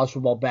college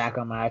football back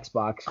on my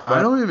Xbox.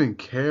 I don't even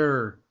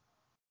care.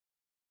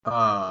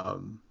 I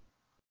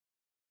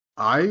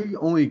I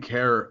only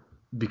care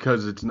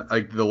because it's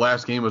like the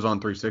last game was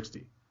on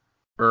 360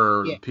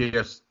 or Yeah.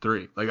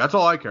 PS3. Like that's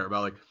all I care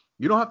about. Like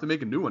you don't have to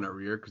make a new one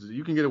every year because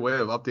you can get away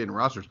with updating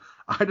rosters.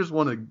 I just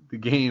want the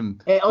game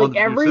on Like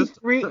the new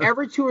system.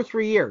 every 2 or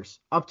 3 years,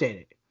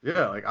 update it.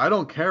 Yeah, like I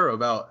don't care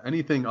about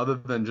anything other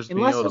than just being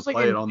Unless able there's to like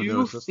play a it on the new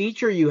newest system.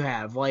 feature you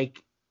have,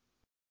 like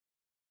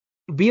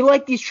be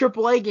like these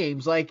AAA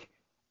games, like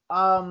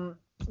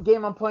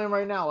game I'm playing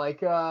right now, like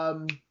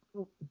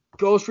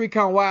Ghost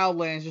Recon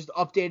Wildlands just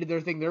updated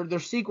their thing. Their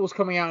sequel's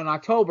coming out in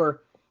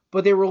October,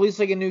 but they release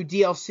like a new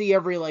DLC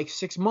every like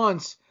 6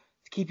 months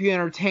to keep you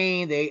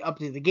entertained. They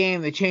update the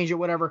game, they change it,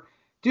 whatever.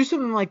 Do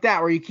something like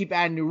that where you keep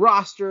adding new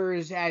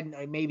rosters, add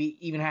maybe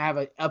even have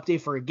an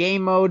update for a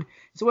game mode.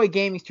 It's the way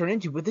gaming's turned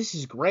into, but this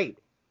is great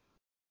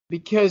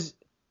because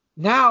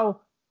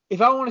now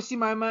if I want to see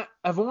if I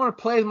want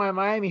to play as my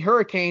Miami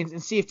Hurricanes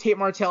and see if Tate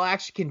Martell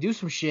actually can do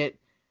some shit,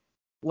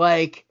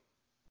 like,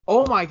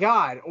 oh my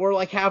God, or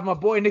like have my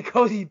boy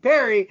N'Kosi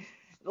Perry,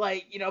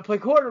 like, play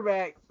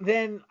quarterback,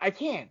 then I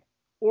can.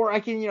 Or I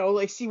can,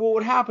 like see what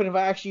would happen if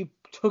I actually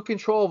took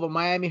control of a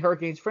Miami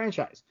Hurricanes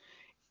franchise,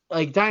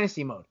 like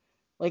Dynasty mode.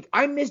 Like,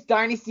 I miss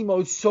Dynasty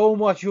mode so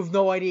much, you have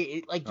no idea.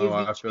 It like gives me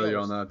I feel you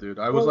on chills. that, dude.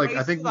 I was like, I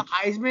Race think to the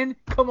Heisman,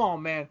 come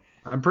on, man.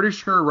 I'm pretty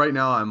sure right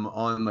now I'm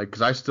on like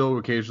because I still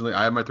occasionally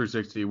I have my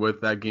 360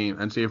 with that game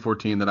NCAA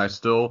 14 that I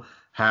still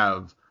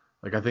have.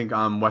 Like I think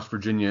I'm West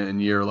Virginia in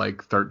year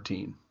like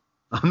 13.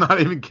 I'm not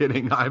even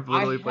kidding. I've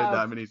literally played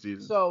that many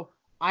seasons. So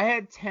I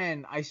had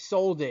 10. I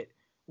sold it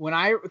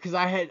because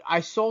I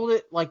sold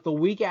it like the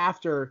week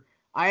after.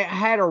 I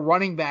had a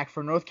running back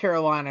from North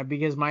Carolina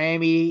because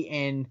Miami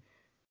and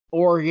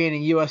Oregon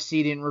and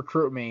USC didn't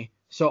recruit me.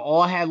 So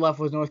all I had left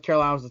was North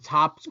Carolina was the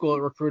top school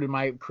that recruited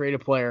my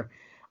creative player.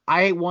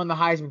 I won the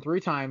Heisman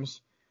 3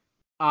 times.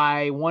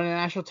 I won a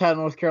national title in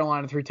North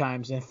Carolina 3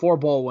 times and 4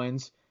 bowl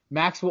wins.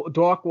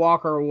 Doak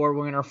Walker Award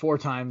winner 4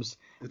 times.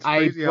 It's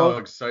crazy how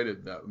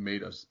excited that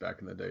made us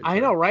back in the day. I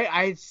know, right?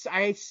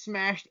 I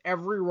smashed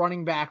every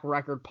running back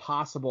record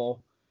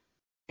possible,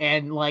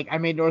 and like I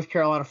made North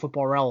Carolina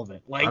football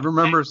relevant. Like I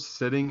remember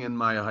sitting in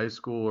my high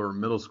school or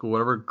middle school,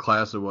 whatever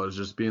class it was,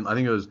 just being. I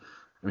think it was.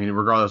 I mean,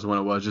 regardless of when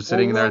it was, just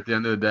sitting there at the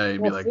end of the day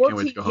and be like, can't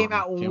wait to go home.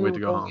 Can't wait to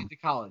go home. Into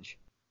college.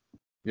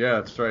 Yeah,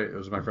 that's right. It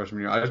was my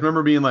freshman year. I just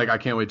remember being like, I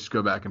can't wait to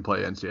go back and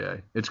play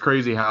NCAA. It's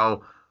crazy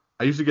how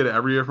I used to get it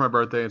every year for my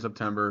birthday in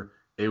September.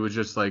 It was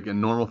just like a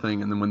normal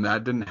thing. And then when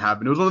that didn't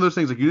happen, it was one of those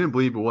things like you didn't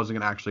believe it wasn't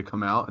going to actually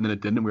come out. And then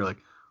it didn't. And we were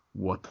like,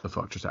 what the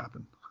fuck just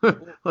happened?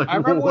 Like, I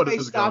remember when they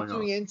stopped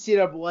doing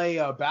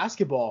NCAA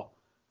basketball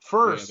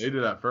first. Yeah, they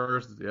did that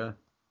first. Yeah.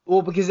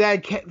 Well, because they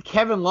had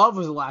Kevin Love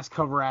was the last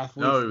cover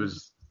athlete. No,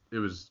 it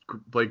was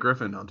Blake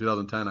Griffin on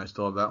 2010. I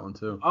still have that one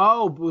too.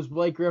 Oh, it was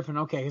Blake Griffin.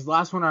 Okay, his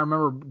last one I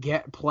remember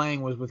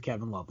playing was with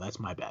Kevin Love. That's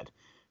my bad.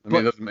 I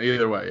mean,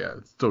 either way, yeah,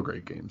 it's still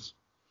great games.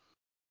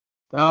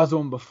 That was the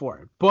one before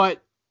it.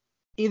 But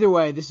either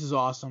way, this is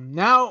awesome.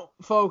 Now,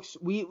 folks,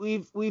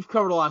 we've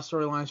covered a lot of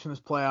storylines from this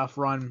playoff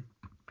run.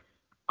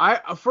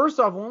 First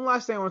off, one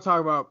last thing I want to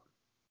talk about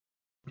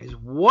is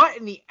what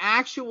in the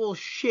actual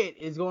shit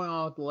is going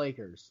on with the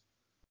Lakers.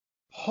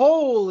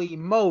 Holy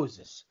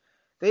Moses.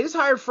 They just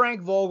hired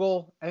Frank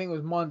Vogel. I think it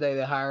was Monday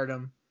they hired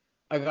him.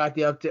 I got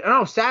the update.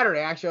 No, Saturday,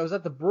 actually. I was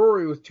at the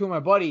brewery with 2 of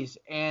my buddies.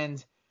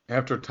 And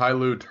after Ty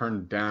Lue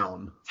turned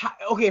down.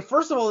 Okay,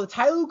 first of all, the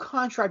Ty Lue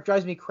contract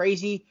drives me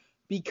crazy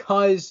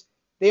because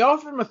they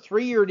offered him a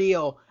 3-year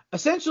deal.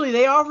 Essentially,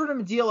 they offered him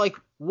a deal like,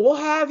 we'll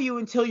have you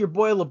until your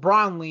boy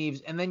LeBron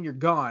leaves, and then you're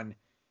gone.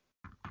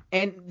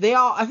 And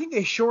I think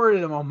they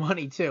shorted him on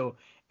money, too.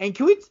 And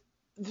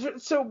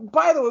so,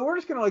 by the way, we're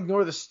just going to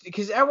ignore this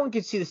because everyone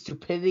can see the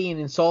stupidity in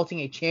insulting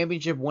a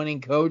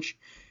championship-winning coach.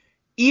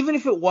 Even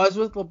if it was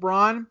with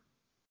LeBron,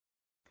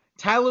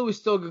 Ty Lue is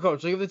still a good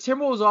coach. Like, if the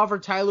Timberwolves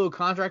offered Ty Lue a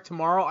contract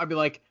tomorrow, I'd be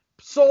like,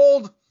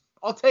 sold,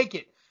 I'll take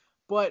it.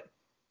 But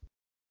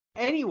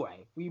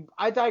anyway,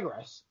 I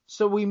digress.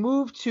 So we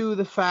move to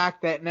the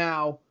fact that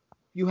now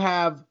you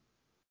have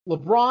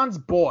LeBron's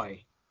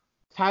boy,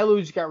 Ty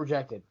Lue just got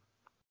rejected.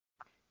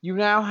 You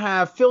now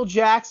have Phil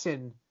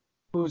Jackson,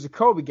 who was a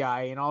Kobe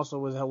guy and also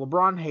was a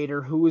LeBron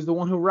hater, who was the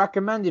one who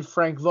recommended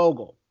Frank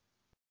Vogel.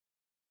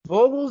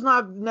 Vogel's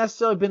not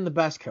necessarily been the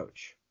best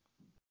coach.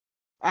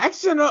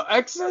 X's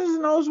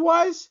and O's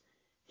wise,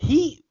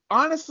 he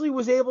honestly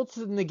was able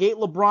to negate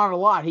LeBron a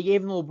lot. He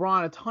gave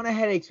LeBron a ton of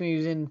headaches when he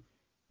was in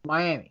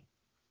Miami,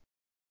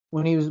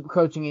 when he was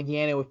coaching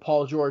Indiana with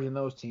Paul George and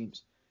those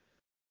teams.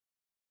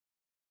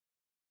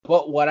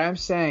 But what I'm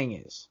saying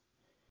is,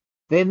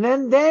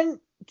 then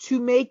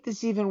to make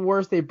this even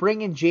worse, they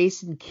bring in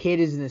Jason Kidd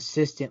as an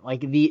assistant,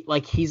 like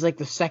he's like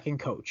the second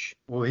coach.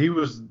 Well,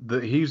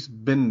 he's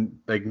been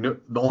like the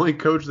only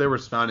coach they were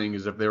signing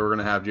is if they were going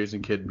to have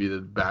Jason Kidd be the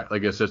back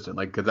like assistant,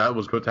 like because that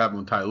was what happened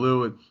with Ty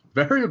Lue. It's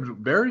very,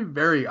 very,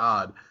 very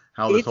odd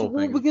how this whole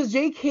thing. Because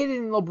Jay Kidd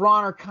and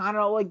LeBron are kind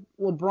of like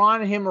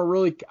LeBron and him are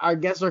really, I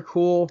guess, are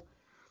cool.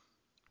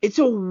 It's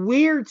a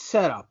weird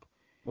setup.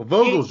 Well,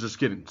 Vogel's just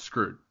getting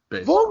screwed.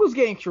 Basically. Vogel's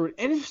getting screwed,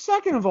 and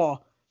second of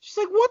all. She's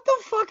like, what the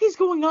fuck is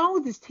going on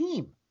with this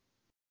team?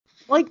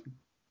 like,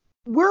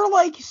 we're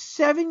like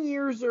 7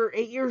 years or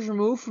 8 years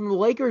removed from the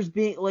Lakers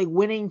being like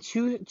winning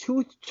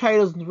two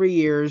titles in 3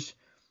 years.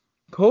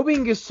 Kobe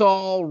and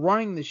Gasol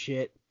running the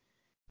shit.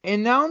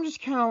 And now I'm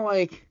just kind of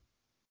like,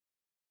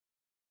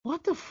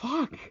 what the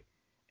fuck?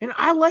 And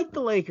I like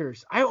the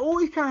Lakers. I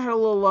always kind of had a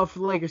little love for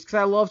the Lakers because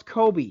I loved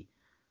Kobe.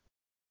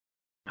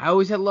 I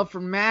always had love for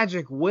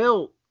Magic,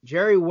 Wilt,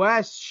 Jerry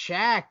West,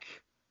 Shaq.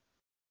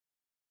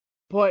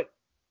 But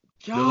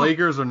God. The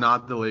Lakers are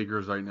not the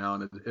Lakers right now,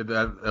 and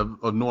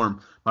a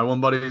norm. My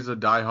one buddy is a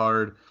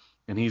diehard,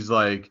 and he's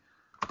like,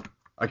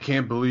 I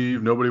can't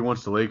believe nobody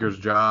wants the Lakers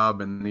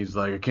job, and he's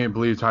like, I can't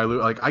believe Ty Lue.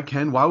 Like, I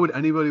can. Why would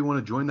anybody want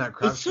to join that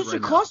crap? It's such a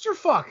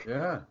clusterfuck.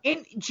 Yeah.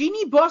 And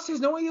Jeannie Buss has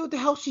no idea what the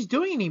hell she's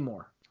doing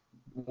anymore.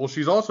 Well,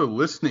 she's also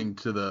listening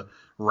to the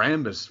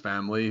Rambis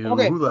family. Who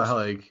the hell,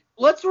 like?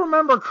 Let's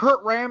remember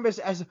Kurt Rambis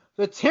as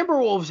the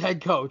Timberwolves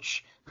head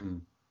coach.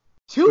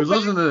 He's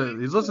listening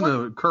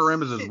to Kurt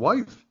Rambis'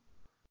 wife.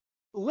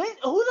 Who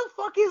the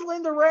fuck is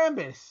Linda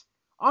Rambis?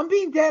 I'm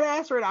being dead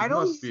ass right now. I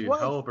know must be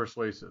hella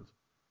persuasive.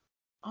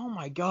 Oh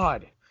my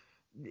God.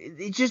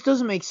 It just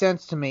doesn't make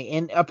sense to me.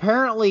 And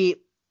apparently,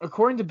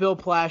 according to Bill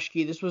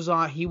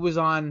Plaschke, he was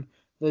on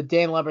the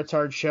Dan Le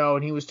Batard show,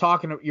 and he was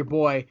talking to your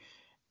boy,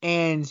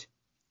 and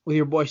with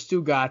your boy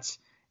Stugotz,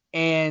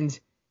 and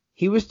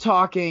he was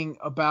talking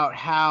about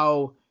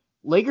how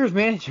Lakers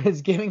management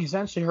is giving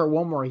essentially her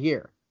one more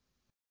year.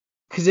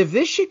 Because if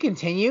this shit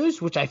continues,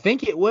 which I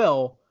think it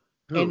will,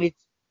 and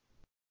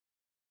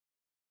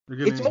they're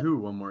giving who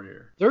one more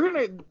year?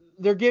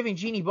 They're giving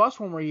Jeannie Buss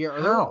one more year.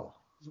 How?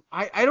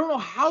 I don't know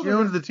how. She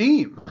owns the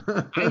team.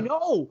 I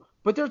know,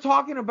 but they're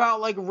talking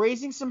about like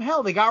raising some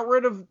hell. They got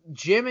rid of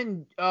Jim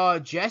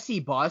and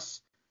Jesse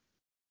Buss.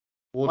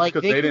 Well, it's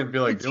because they didn't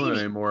feel like doing it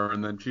anymore,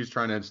 and then she's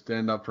trying to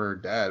stand up for her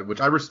dad,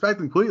 which I respect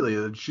completely.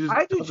 She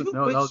doesn't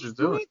know what she's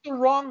doing. Doing it the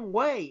wrong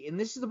way, and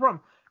this is the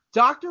problem.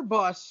 Dr.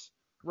 Buss,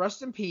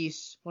 rest in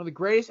peace, one of the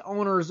greatest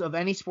owners of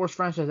any sports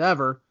franchise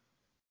ever,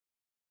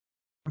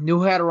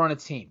 knew how to run a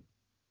team.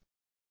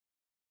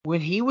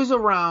 When he was the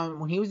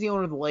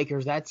owner of the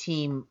Lakers, that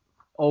team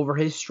over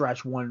his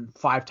stretch won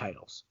 5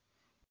 titles.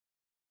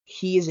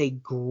 He is a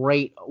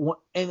great,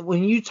 and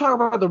when you talk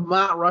about the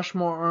Mount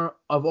Rushmore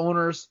of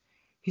owners,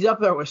 he's up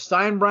there with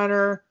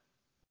Steinbrenner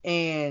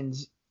and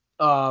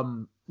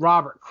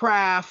Robert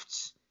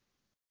Kraft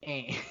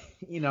and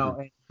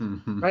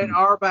Red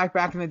Auerbach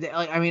back in the day.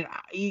 Like, I mean,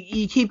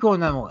 you keep going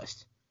down the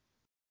list.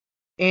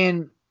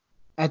 And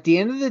at the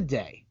end of the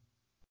day,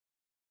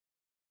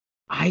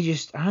 I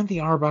don't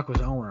think Auerbach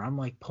was owner. I'm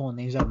like pulling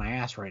names out of my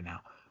ass right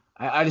now.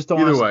 I just don't.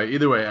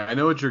 Either way, I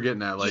know what you're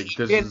getting at. Like,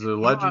 this is a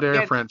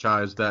legendary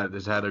franchise that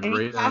has had a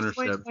great ownership.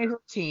 In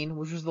 2013,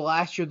 which was the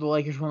last year the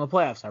Lakers won the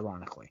playoffs,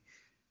 ironically.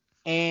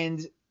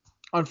 And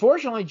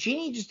unfortunately,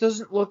 Jeannie just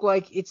doesn't look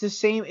like it's the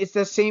same. It's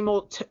that same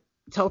old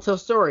telltale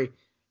story.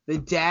 The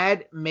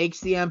dad makes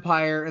the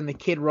empire, and the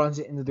kid runs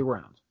it into the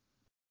ground.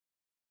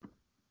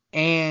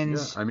 And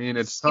yeah, I mean,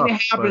 it's going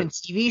to happen in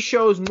TV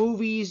shows,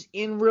 movies,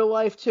 in real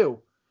life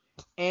too.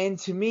 And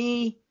to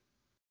me,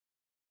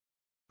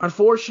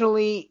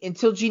 unfortunately,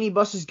 until Jeannie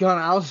Buss is gone,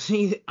 I'll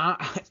see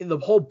the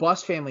whole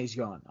Buss family is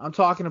gone. I'm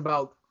talking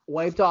about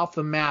wiped off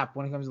the map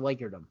when it comes to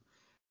Lakerdom,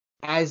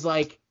 as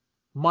like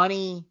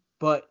money,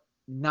 but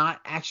not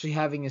actually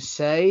having a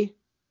say.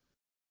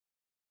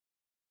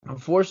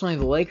 Unfortunately,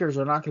 the Lakers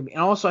are not going to be.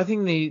 And also, I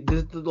think the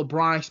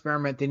LeBron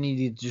experiment, they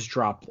need to just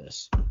drop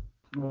this.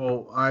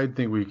 Well, I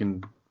think we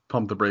can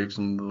pump the brakes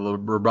on the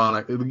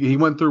LeBron. He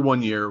went through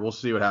 1 year. We'll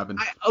see what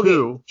happens.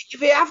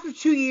 If after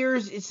 2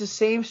 years it's the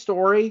same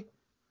story,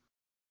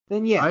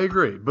 then yeah. I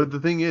agree. But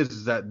the thing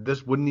is that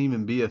this wouldn't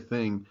even be a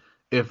thing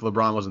if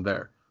LeBron wasn't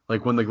there.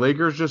 Like, when the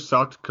Lakers just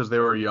sucked because they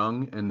were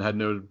young and had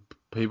no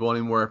people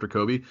anymore after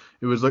Kobe,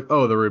 it was like,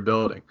 oh, they're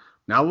rebuilding.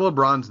 Now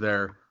LeBron's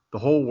there. The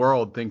whole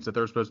world thinks that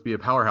they're supposed to be a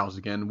powerhouse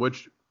again,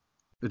 which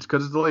it's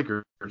because it's the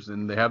Lakers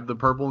and they have the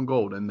purple and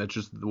gold, and that's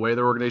just the way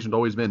their organization's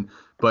always been.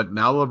 But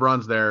now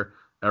LeBron's there.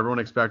 Everyone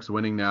expects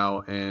winning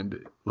now,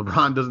 and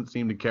LeBron doesn't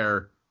seem to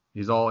care.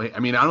 I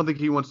don't think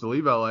he wants to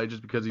leave LA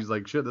just because he's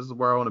like, shit, this is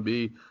where I want to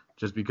be,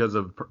 just because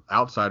of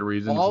outside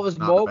reasons. All of his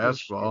not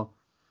basketball. Shit.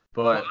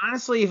 But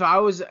honestly, if I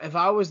was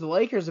the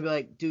Lakers, I'd be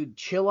like, dude,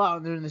 chill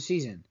out during the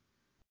season.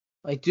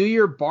 Like, do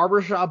your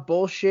barbershop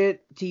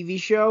bullshit TV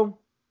show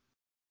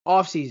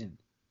off season.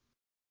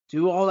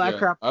 Do all that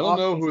crap. I don't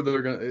know who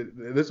they're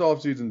gonna. This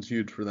offseason's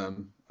huge for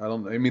them.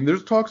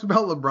 There's talks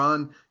about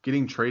LeBron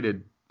getting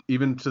traded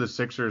even to the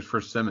Sixers for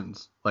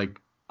Simmons.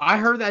 Like, I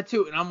heard that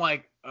too, and I'm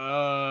like,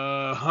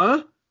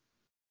 huh?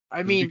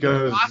 I mean,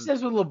 the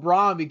process with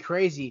LeBron would be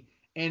crazy.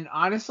 And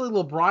honestly,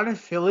 LeBron in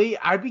Philly,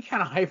 I'd be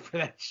kind of hyped for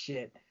that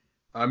shit.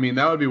 I mean,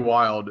 that would be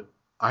wild.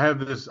 I have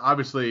this.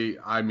 Obviously,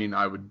 I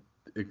would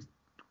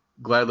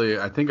gladly.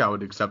 I think I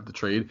would accept the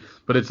trade,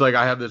 but it's like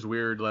I have this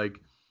weird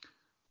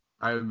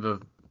I have a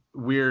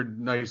weird,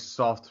 nice,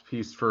 soft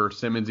piece for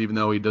Simmons, even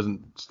though he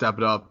doesn't step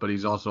it up, but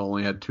he's also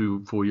only had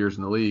 2 full years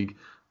in the league.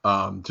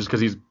 Just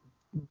because he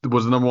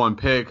was the number 1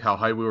 pick, how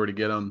hyped we were to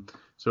get him.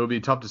 So it would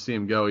be tough to see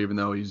him go, even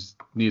though he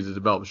needs to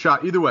develop a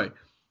shot. Either way,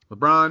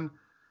 LeBron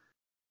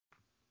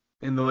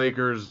and the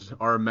Lakers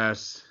are a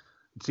mess.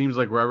 It seems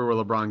like wherever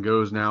LeBron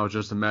goes now is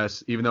just a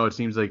mess, even though it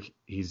seems like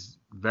he's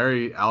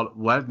very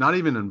not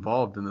even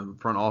involved in the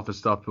front office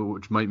stuff,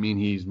 which might mean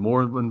he's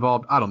more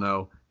involved. I don't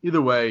know.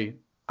 Either way,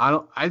 I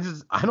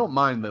don't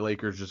mind the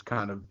Lakers just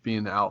kind of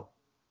being out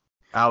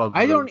of.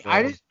 I don't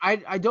mind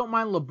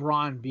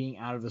LeBron being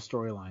out of the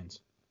storylines.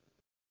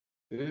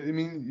 I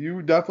mean,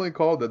 you definitely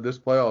called that this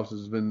playoffs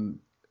has been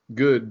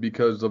good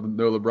because of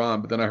no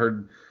LeBron, but then I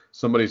heard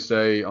somebody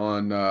say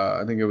on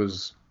I think it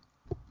was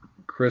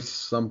Chris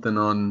something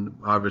on,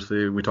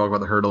 obviously we talk about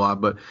the hurt a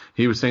lot, but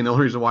he was saying the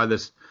only reason why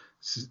this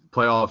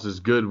playoffs is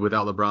good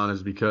without LeBron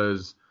is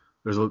because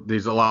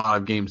there's a lot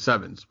of game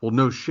sevens. Well,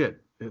 no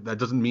shit. That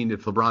doesn't mean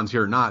if LeBron's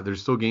here or not,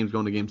 there's still games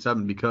going to game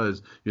 7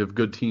 because you have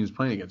good teams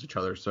playing against each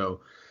other. So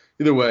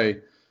either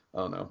way, I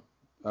don't know.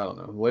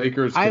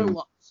 Lakers can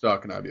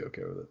suck and I'd be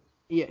okay with it.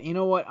 Yeah, you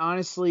know what?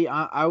 Honestly,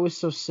 I was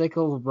so sick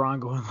of LeBron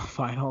going to the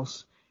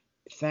finals.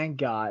 Thank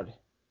God.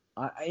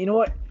 You know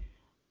what?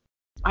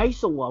 I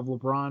used to love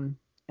LeBron,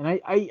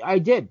 and I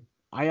did.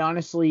 I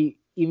honestly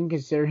even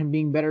considered him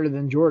being better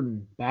than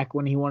Jordan back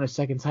when he won his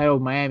second title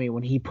with Miami,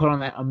 when he put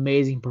on that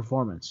amazing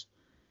performance.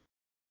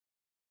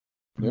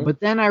 Yeah. But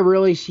then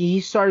he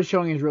started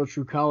showing his real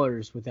true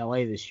colors with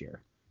LA this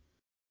year.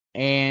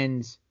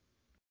 And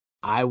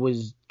I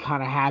was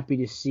kind of happy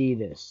to see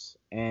this.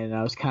 And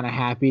I was kind of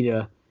happy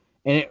to...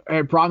 And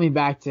it brought me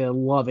back to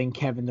loving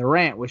Kevin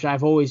Durant, which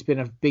I've always been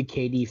a big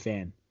KD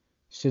fan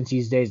since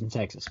his days in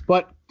Texas.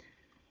 But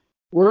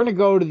we're going to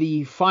go to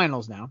the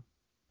finals now.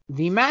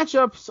 The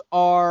matchups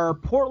are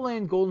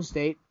Portland, Golden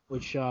State,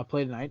 which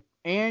play tonight,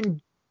 and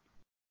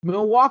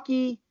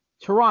Milwaukee,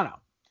 Toronto.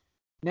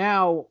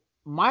 Now,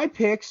 my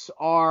picks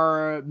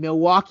are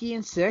Milwaukee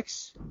in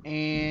 6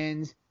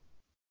 and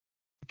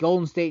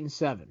Golden State in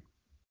 7.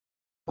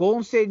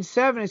 Golden State in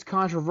 7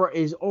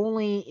 is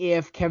only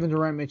if Kevin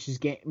Durant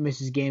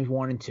misses games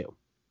 1 and 2.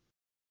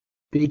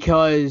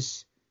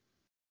 Because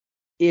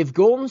if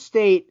Golden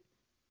State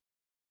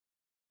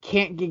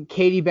can't get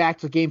KD back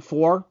to game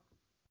 4,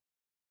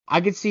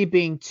 I could see it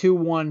being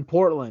 2-1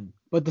 Portland.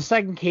 But the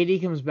second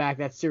KD comes back,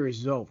 that series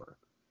is over.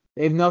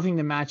 They have nothing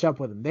to match up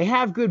with him. They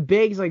have good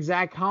bigs like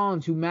Zach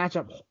Collins who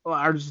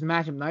are just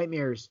matchup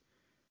nightmares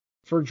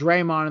for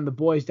Draymond and the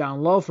boys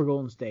down low for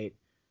Golden State.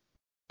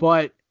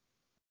 But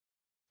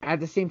at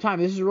the same time,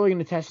 this is really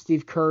going to test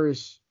Steve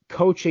Kerr's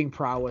coaching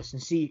prowess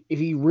and see if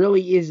he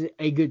really is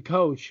a good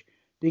coach,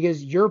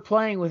 because you're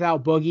playing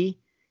without Boogie,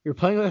 you're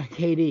playing without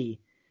KD.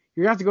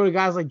 You're going to have to go to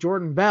guys like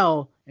Jordan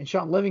Bell and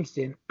Sean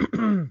Livingston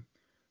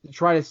to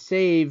try to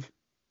save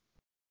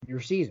your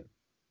season.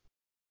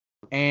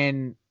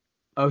 And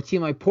a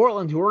team like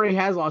Portland, who already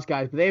has lost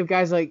guys, but they have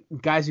guys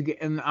who get,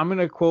 and I'm going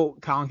to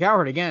quote Colin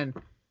Cowherd again,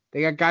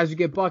 they got guys who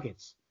get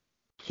buckets.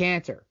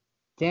 Cantor,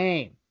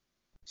 Dame,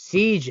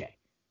 CJ,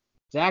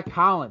 Zach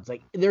Collins.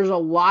 There's a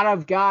lot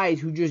of guys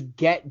who just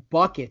get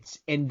buckets,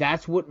 and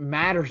that's what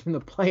matters in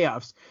the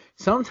playoffs.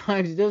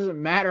 Sometimes it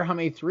doesn't matter how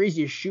many threes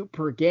you shoot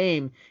per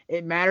game.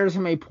 It matters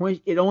how many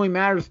points. It only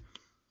matters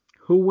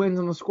who wins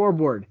on the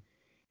scoreboard.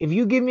 If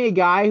you give me a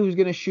guy who's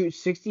going to shoot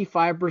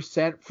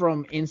 65%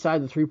 from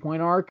inside the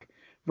three-point arc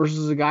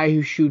versus a guy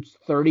who shoots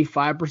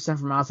 35%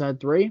 from outside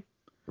 3,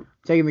 I'm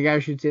taking the guy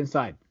who shoots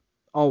inside.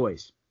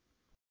 Always.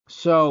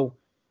 So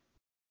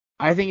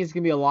I think it's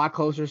going to be a lot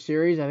closer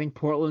series. I think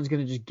Portland's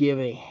going to just give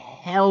a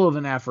hell of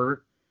an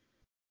effort.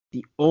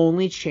 The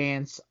only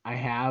chance I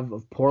have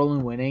of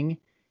Portland winning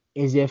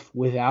is if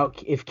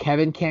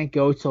Kevin can't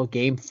go till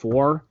game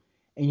 4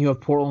 and you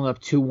have Portland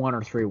up 2-1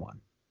 or 3-1.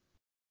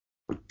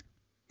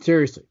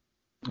 Seriously.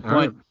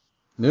 Right.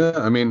 Yeah,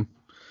 I mean,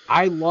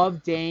 I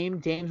love Dame.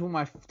 Dame's one of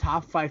my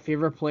top 5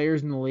 favorite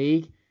players in the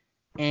league.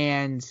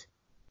 And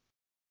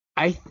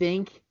I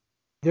think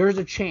there's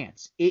a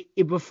chance.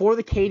 Before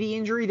the KD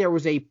injury, there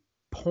was a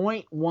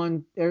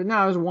 0.1, it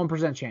was a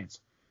 1% chance.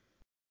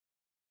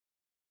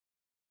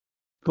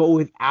 But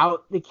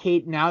without the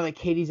Kate, now that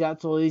Katie's out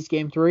till at least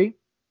game 3,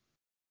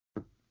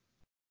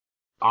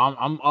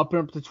 I'm up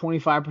to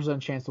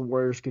 25% chance the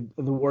Warriors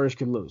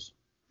could lose.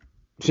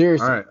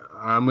 Seriously. All right,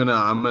 I'm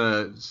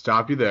gonna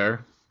stop you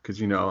there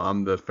because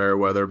I'm the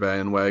Fairweather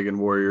bandwagon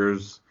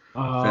Warriors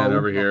fan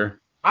over here.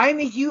 I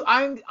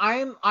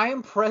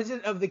am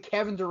president of the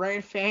Kevin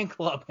Durant fan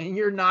club, and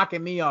you're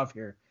knocking me off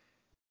here.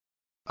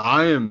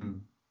 I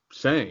am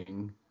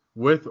saying,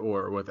 with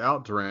or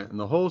without Durant in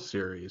the whole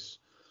series,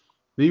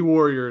 the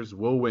Warriors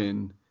will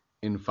win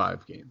in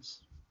 5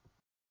 games.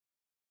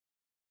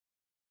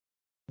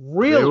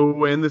 Really? They will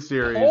win the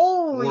series 4-1.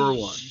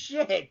 Holy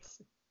shit.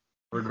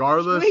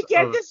 Regardless Can we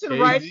get of this KD,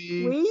 right,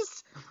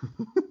 please?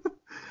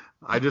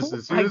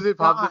 As soon as it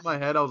popped in my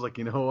head, I was like,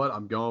 you know what?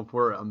 I'm going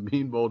for it. I'm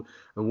being bold.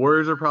 The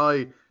Warriors are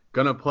probably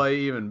going to play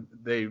even.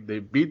 They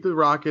beat the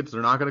Rockets.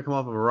 They're not going to come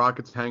off of a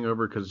Rockets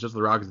hangover because it's just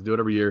the Rockets do it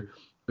every year.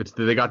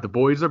 They got the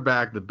boys are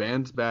back. The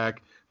band's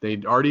back.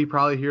 They already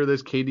probably hear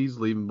this KD's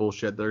leaving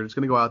bullshit. They're just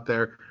going to go out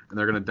there and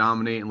they're going to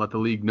dominate and let the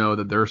league know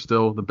that they're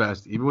still the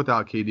best, even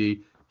without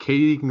KD.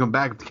 KD can come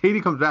back. If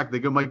KD comes back, they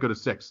might go to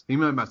 6. He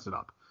might mess it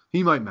up.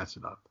 He might mess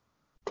it up.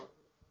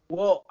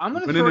 Well, I'm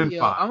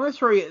gonna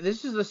throw you.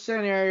 This is the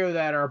scenario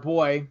that our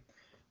boy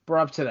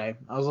brought up today.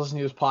 I was listening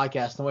to his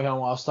podcast on the way home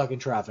while I was stuck in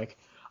traffic.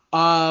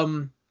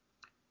 What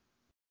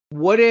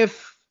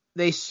if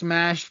they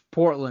smash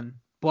Portland,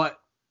 but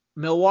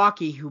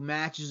Milwaukee, who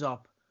matches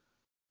up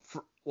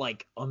for,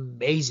 like,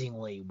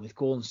 amazingly with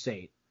Golden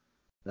State?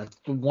 That's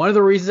one of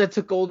the reasons I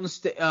took Golden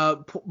State,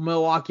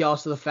 Milwaukee.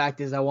 Also, the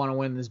fact is I want to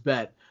win this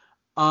bet.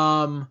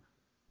 Even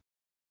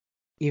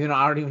though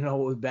I don't even know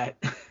what we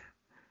bet.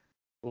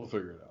 We'll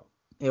figure it out.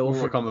 Yeah,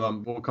 we'll come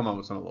up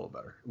with something a little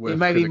better. It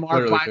might be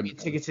Mark buying me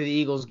tickets to the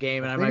Eagles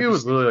game, and I think it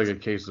was really like a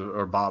case of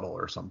or bottle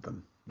or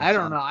something. I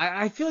don't know.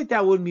 I feel like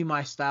that wouldn't be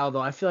my style,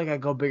 though. I feel like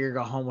I'd go big or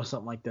go home with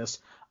something like this.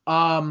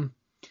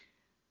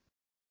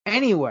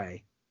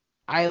 Anyway,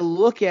 I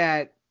look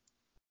at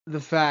the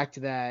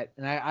fact that,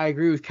 and I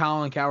agree with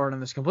Colin Cowherd on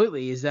this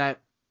completely, is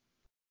that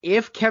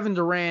if Kevin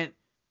Durant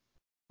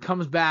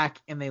comes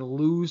back and they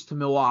lose to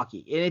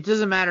Milwaukee, and it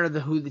doesn't matter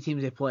who the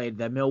teams they played,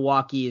 that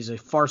Milwaukee is a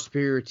far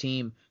superior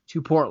team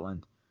to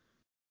Portland,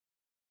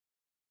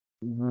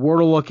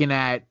 we're looking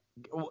at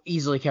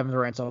easily Kevin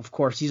Durant. So of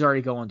course he's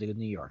already going to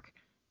New York,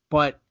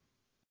 but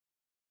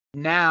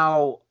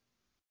now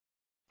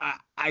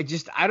I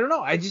don't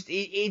know.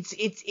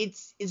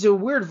 It's a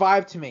weird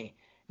vibe to me.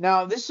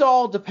 Now this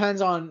all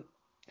depends on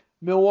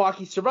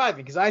Milwaukee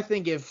surviving, because I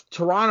think if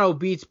Toronto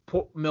beats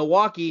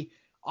Milwaukee,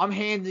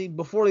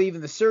 before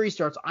even the series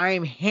starts, I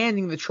am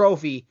handing the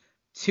trophy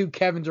to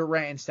Kevin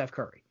Durant and Steph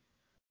Curry.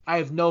 I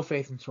have no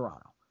faith in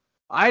Toronto.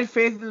 I barely had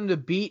faith in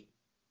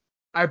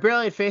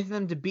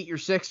them to beat your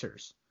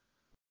Sixers.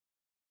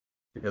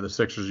 Yeah, the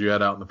Sixers you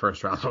had out in the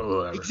first round or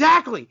whatever.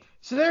 Exactly.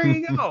 So there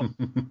you go.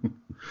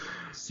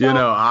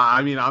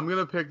 I mean, I'm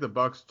gonna pick the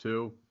Bucks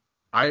too.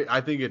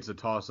 I think it's a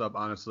toss-up,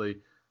 honestly.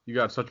 You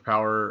got such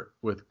power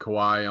with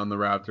Kawhi on the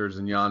Raptors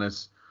and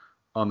Giannis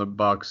on the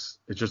Bucks.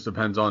 It just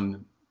depends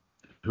on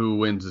who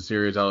wins the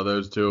series out of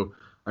those two.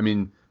 I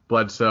mean,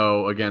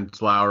 Bledsoe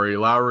against Lowry.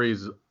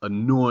 Lowry's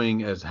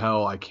annoying as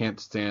hell. I can't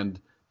stand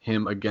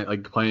him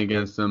playing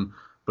against him,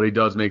 but he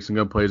does make some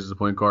good plays as a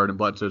point guard. And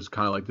Bledsoe's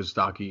kind of like this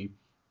stocky,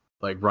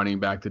 like running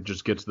back that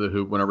just gets to the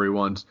hoop whenever he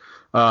wants.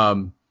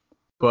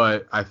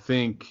 But I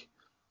think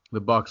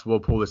the Bucks will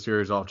pull the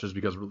series off just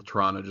because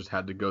Toronto just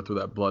had to go through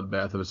that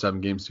bloodbath of a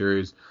 7-game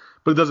series.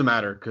 But it doesn't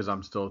matter, because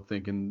I'm still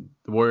thinking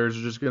the Warriors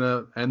are just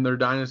gonna end their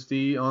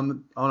dynasty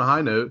on a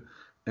high note,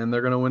 and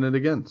they're gonna win it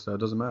again. So it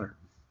doesn't matter.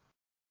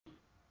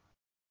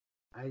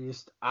 You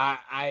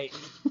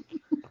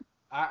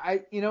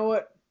know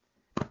what?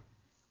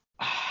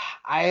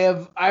 I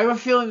have a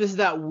feeling this is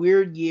that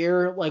weird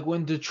year, like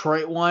when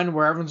Detroit won,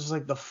 where everyone's just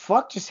like, the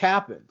fuck just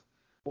happened?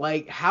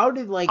 Like, how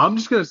did, like... I'm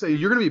just going to say,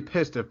 you're going to be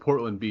pissed if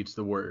Portland beats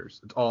the Warriors.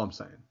 That's all I'm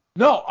saying.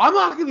 No, I'm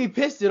not going to be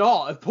pissed at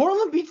all. If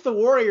Portland beats the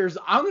Warriors,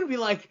 I'm going to be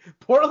like,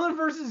 Portland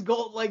versus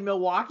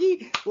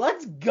Milwaukee?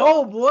 Let's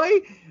go,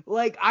 boy.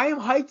 Like, I am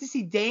hyped to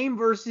see Dame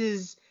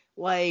versus,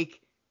 like,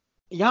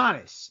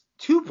 Giannis.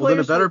 Two players. Well, then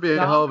it better be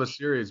a hell of a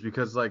series,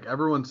 because, like,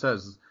 everyone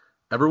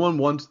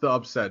wants the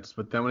upsets,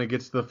 but then when it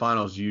gets to the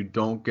finals, you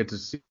don't get to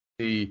see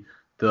the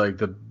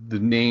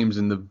names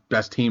and the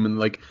best team, and,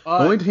 like, the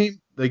only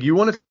team, like, you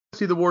want to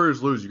see the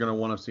Warriors lose, you're going to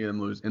want to see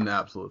them lose in the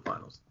absolute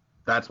finals.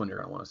 That's when you're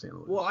going to want to see them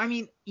lose. Well, I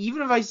mean,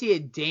 even if I see a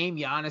Dame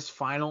Giannis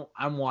final,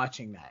 I'm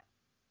watching that.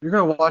 You're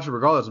going to watch it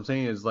regardless. I'm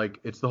saying is, like,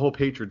 it's the whole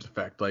Patriots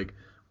effect, like,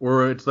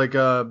 or it's like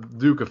a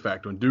Duke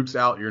effect. When Duke's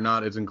out, you're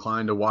not as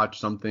inclined to watch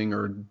something,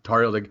 or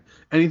Tar Heels, like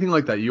anything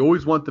like that. You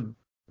always want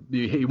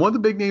you want the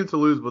big names to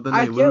lose, but then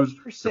they lose.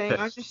 What you're saying.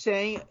 I'm just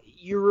saying,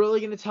 you're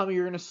really going to tell me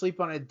you're going to sleep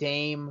on a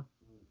Dame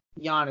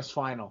Giannis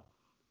final?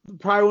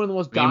 Probably one of the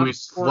most dominant. We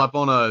slept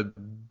on a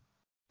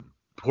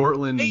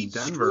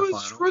Portland-Denver final.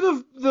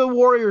 Screw the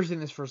Warriors in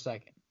this for a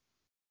second.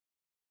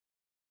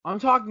 I'm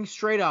talking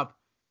straight up.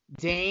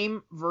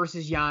 Dame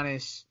versus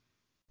Giannis.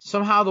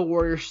 Somehow the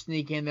Warriors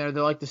sneak in there.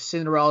 They're like the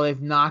Cinderella.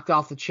 They've knocked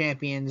off the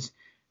champions.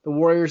 The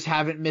Warriors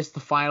haven't missed the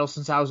finals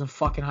since I was in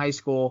fucking high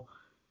school.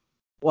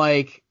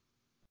 Like,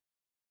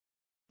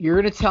 you're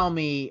going to tell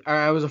me, or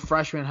I was a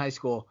freshman in high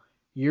school,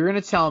 you're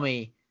going to tell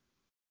me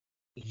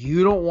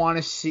you don't want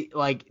to see,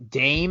 like,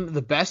 Dame,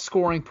 the best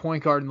scoring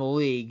point guard in the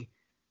league.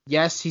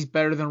 Yes, he's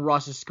better than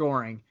Russ's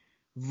scoring,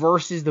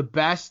 versus the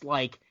best,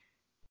 like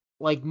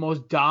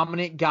most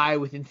dominant guy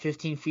within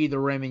 15 feet of the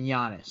rim in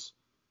Giannis.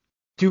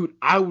 Dude,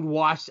 I would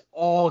watch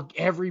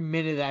every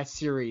minute of that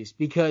series,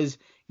 because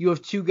you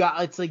have two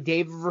guys. It's like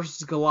David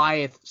versus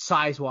Goliath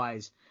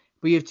size-wise,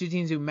 but you have two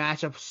teams who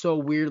match up so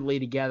weirdly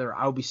together.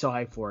 I would be so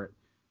hyped for it.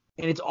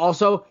 And it's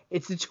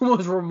the two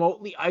most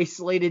remotely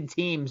isolated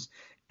teams.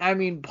 I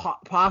mean,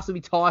 possibly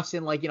toss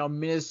in, like,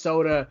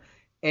 Minnesota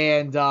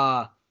and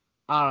I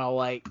don't know,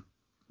 like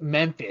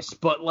Memphis,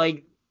 but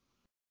like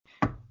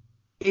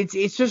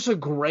it's just a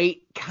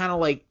great kind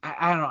of, like,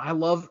 I don't know.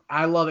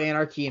 I love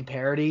anarchy and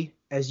parody,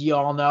 as you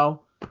all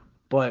know,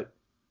 but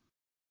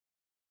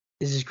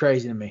this is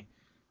crazy to me.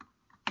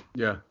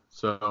 Yeah.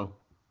 So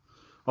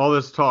all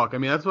this talk. I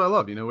mean, that's what I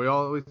love. We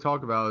always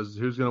talk about is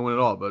who's going to win it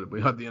all, but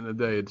at the end of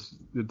the day,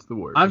 it's the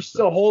Warriors. I'm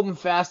still holding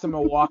fast to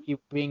Milwaukee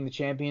being the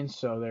champions,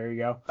 so there you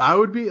go. I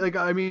would be like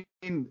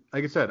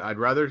I said, I'd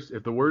rather,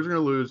 if the Warriors are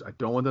going to lose, I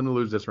don't want them to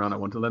lose this round. I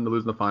want them to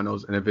lose in the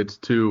finals. And if it's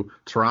to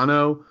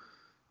Toronto,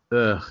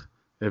 if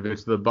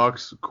it's the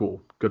Bucks,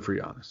 cool. Good for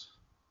Giannis.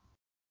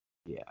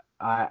 Yeah.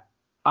 I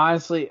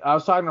was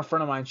talking to a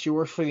friend of mine. She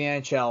works for the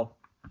NHL.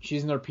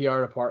 She's in their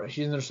PR department.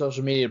 She's in their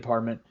social media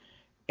department.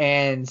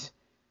 And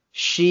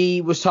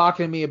she was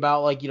talking to me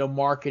about,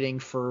 marketing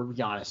for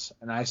Giannis.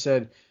 And I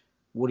said,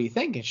 what do you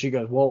think? And she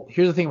goes, well,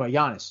 here's the thing about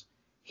Giannis.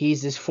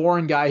 He's this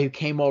foreign guy who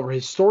came over.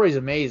 His story is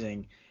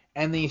amazing.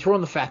 And then you throw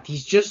in the fact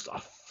he's just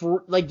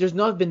there's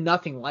been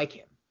nothing like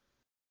him.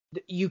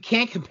 You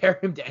can't compare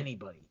him to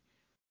anybody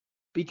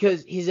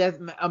because his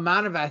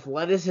amount of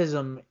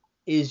athleticism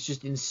is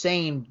just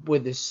insane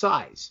with his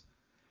size.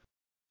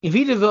 If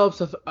he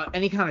develops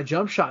any kind of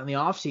jump shot in the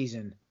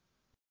offseason,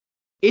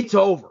 it's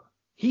over.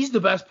 He's the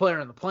best player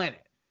on the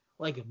planet.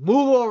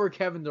 Move over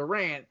Kevin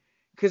Durant,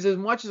 because as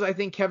much as I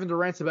think Kevin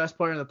Durant's the best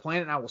player on the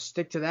planet, and I will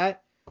stick to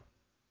that,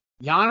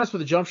 Giannis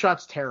with a jump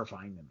shot's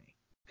terrifying to me,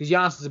 because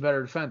Giannis is a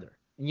better defender,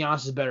 and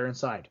Giannis is better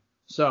inside.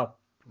 So,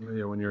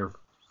 yeah, when you're a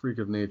freak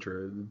of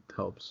nature, it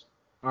helps.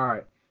 All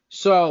right.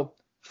 So,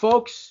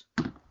 folks,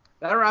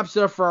 that wraps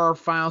it up for our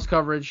finals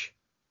coverage.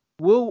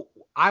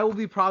 I will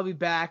be probably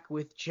back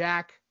with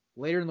Jack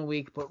later in the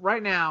week, but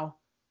right now,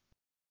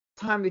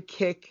 time to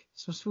kick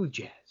some smooth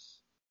jazz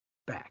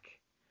back.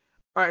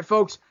 All right,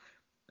 folks.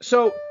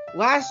 So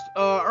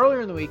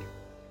earlier in the week,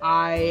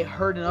 I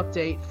heard an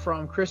update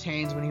from Chris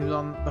Haynes when he was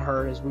on the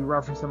Herd, as we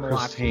referenced him a lot.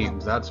 Chris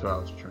Haynes, that's what I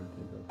was trying to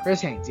think of.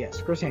 Chris Haynes,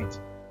 yes, Chris Haynes,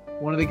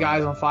 one of the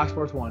guys on Fox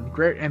Sports 1,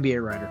 great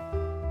NBA writer,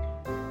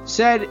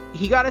 said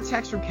he got a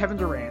text from Kevin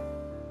Durant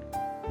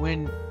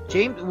when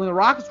the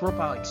Rockets were up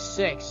by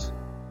 6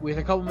 with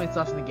a couple minutes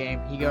left in the game.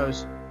 He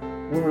goes,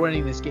 "We're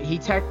winning this game."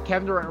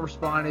 Kevin Durant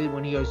responded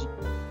when he goes,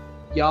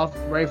 "Y'all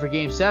ready for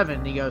Game 7?"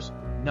 And he goes,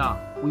 "No,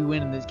 we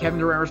win in this." Kevin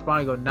Durant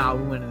responded, "Go, no,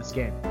 we win in this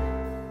game."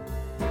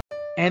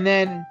 And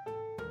then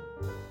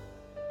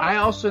I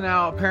also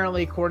now,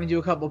 apparently, according to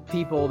a couple of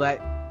people,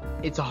 that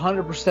it's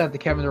 100% that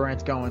Kevin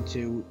Durant's going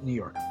to New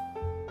York.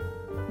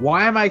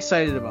 Why am I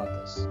excited about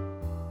this?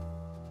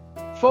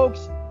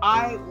 Folks,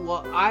 I've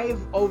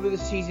over the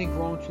season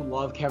grown to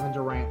love Kevin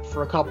Durant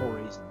for a couple of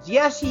reasons.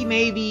 Yes, he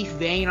may be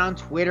vain on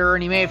Twitter,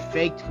 and he may have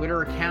fake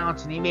Twitter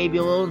accounts, and he may be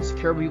a little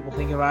insecure when people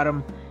think about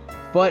him.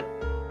 But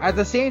at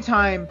the same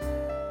time,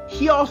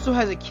 he also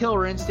has a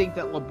killer instinct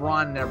that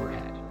LeBron never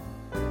had.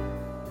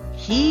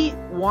 He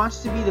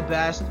wants to be the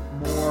best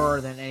more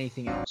than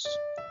anything else.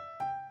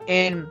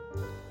 And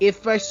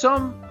if by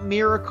some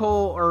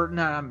miracle, or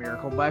not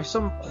miracle, by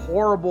some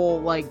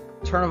horrible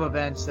turn of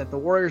events that the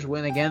Warriors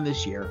win again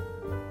this year,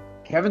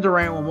 Kevin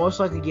Durant will most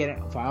likely get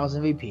Finals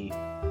MVP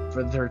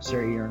for the third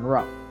straight year in a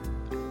row,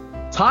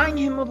 tying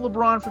him with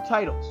LeBron for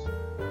titles.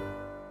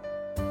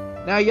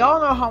 Now,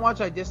 y'all know how much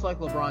I dislike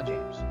LeBron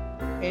James.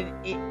 And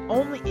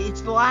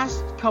it's the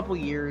last couple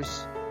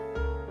years.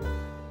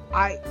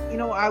 I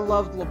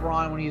loved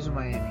LeBron when he was in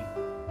Miami.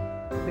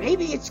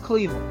 Maybe it's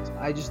Cleveland.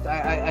 I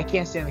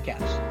can't stand the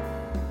Cavs.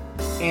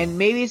 And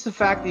maybe it's the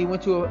fact that he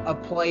went to a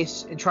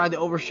place and tried to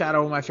overshadow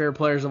one of my favorite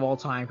players of all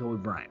time,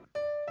 Kobe Bryant.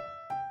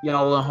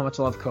 Y'all know how much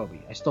I love Kobe.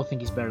 I still think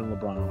he's better than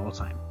LeBron all the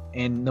time.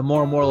 And the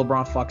more and more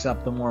LeBron fucks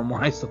up, the more and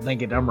more I still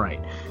think I'm right.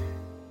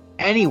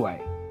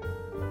 Anyway,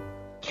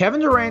 Kevin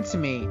Durant to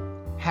me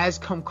has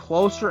come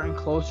closer and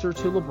closer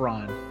to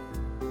LeBron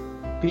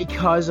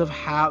because of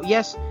how,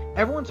 yes,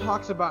 everyone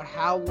talks about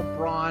how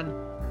LeBron,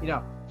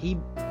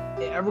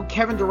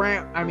 Kevin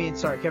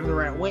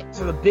Durant went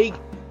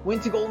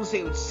to Golden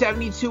State with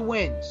 72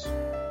 wins.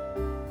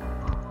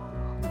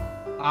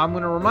 I'm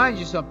going to remind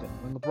you something.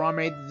 When LeBron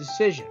made the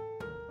decision,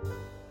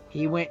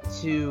 he went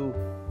to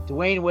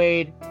Dwayne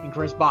Wade and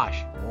Chris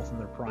Bosh, both in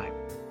their prime.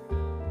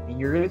 And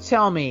you're going to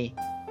tell me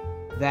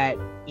that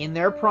in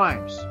their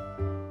primes,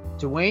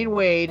 Dwayne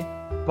Wade,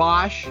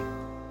 Bosh,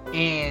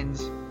 and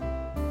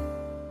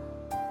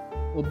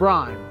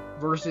LeBron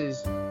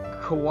versus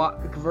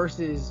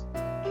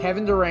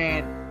Kevin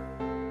Durant,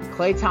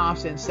 Klay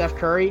Thompson, Steph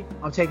Curry,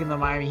 I'm taking the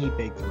Miami Heat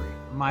big three.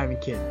 I'm not even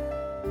kidding.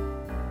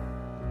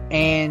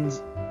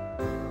 And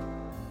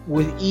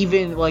with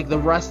even the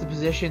rest of the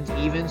positions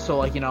even,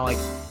 so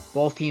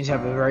both teams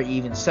have a very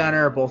even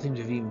center, both teams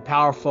have even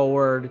power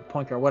forward,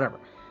 point guard, whatever.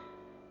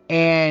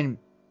 And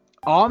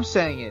all I'm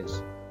saying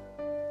is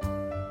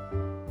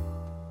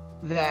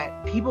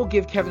that people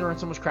give Kevin Durant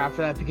so much crap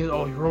for that because,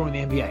 he ruined the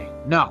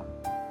NBA. No.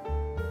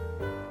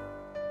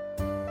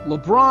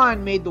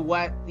 LeBron made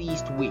the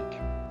East weak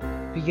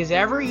because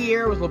every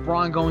year with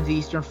LeBron going to the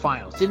Eastern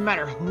Finals, didn't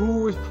matter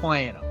who was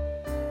playing him.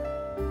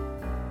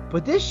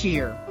 But this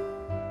year,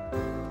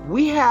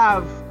 we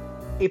have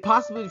a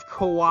possibility of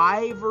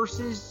Kawhi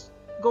versus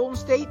Golden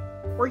State,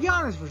 or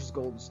Giannis versus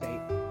Golden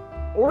State,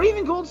 or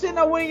even Golden State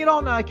not winning it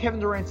all now that Kevin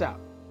Durant's out.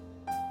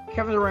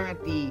 Kevin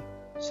Durant, the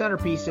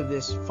centerpiece of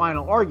this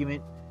final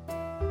argument.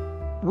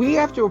 We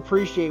have to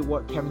appreciate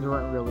what Kevin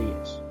Durant really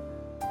is.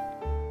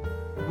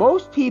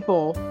 most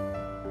people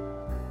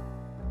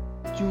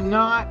do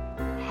not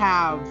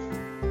have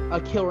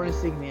a killer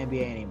instinct in the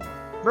NBA anymore.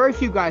 Very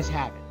few guys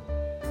have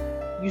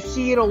it. You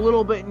see it a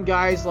little bit in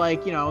guys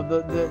like,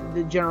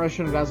 the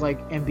generation of guys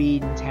like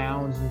Embiid and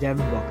Towns and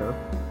Devin Booker.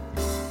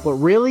 But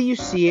really you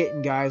see it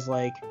in guys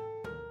like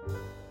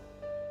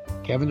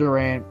Kevin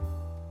Durant,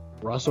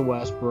 Russell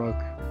Westbrook,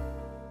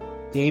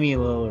 Damian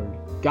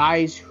Lillard,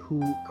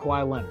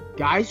 Kawhi Leonard,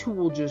 guys who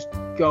will just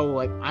go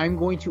like, I'm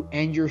going to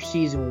end your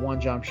season with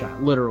one jump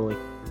shot. Literally,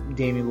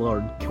 Damian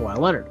Lillard, Kawhi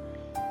Leonard.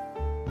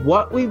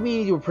 What we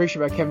need to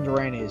appreciate about Kevin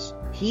Durant is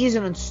he is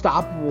an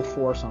unstoppable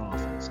force on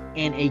offense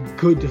and a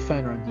good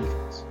defender on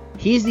defense.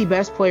 He's the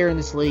best player in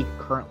this league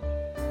currently.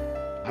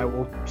 I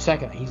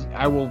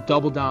will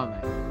double down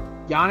on that.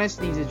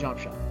 Giannis needs a jump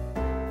shot.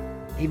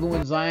 Even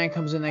when Zion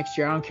comes in next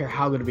year, I don't care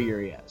how good of a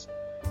year he has.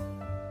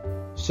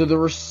 So the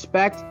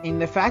respect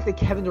and the fact that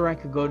Kevin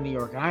Durant could go to New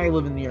York, and I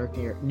live in the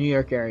New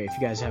York area if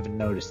you guys haven't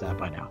noticed that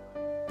by now.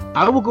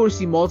 I will go to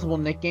see multiple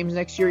Knicks games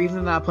next year, even if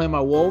I'm not playing my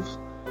Wolves,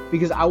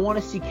 because I want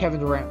to see Kevin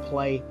Durant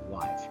play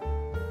live.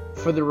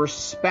 For the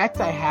respect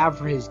I have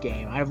for his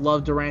game, I've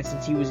loved Durant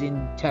since he was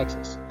in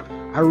Texas.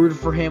 I rooted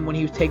for him when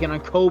he was taking on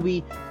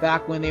Kobe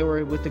back when they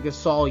were with the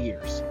Gasol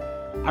years.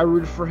 I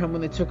rooted for him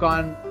when they took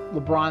on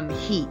LeBron the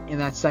Heat in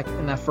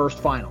that first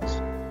finals.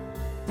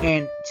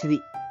 And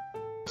to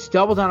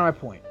double down on my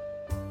point,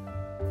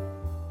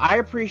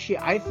 I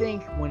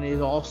think when it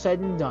is all said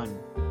and done,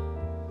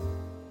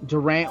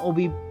 Durant will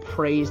be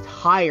praised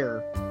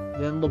higher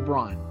than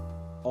LeBron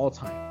all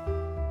time.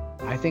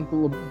 I think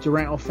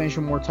Durant will finish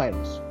with more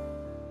titles.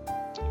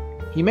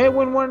 He may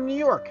win one in New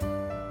York.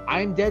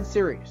 I am dead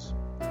serious.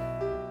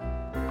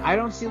 I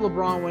don't see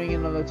LeBron winning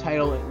another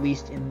title, at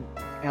least in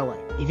LA.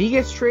 If he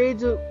gets traded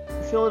to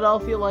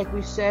Philadelphia, like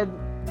we said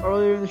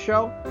earlier in the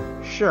show,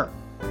 sure.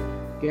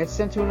 Gets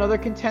sent to another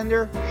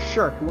contender,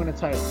 sure, could win a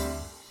title.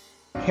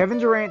 Kevin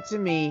Durant, to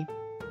me,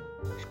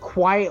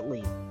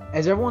 quietly,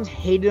 as everyone's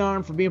hated on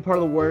him for being part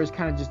of the Warriors,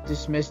 kind of just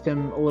dismissed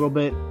him a little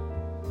bit,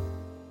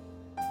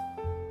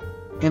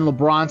 and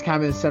LeBron's kind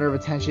of in the center of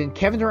attention,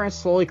 Kevin Durant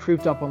slowly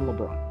creeped up on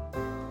LeBron.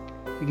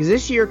 Because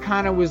this year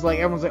kind of was like,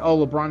 everyone's like,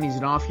 oh, LeBron needs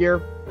an off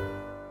year.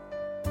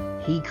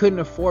 He couldn't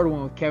afford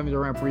one with Kevin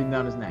Durant breathing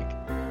down his neck.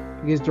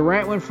 Because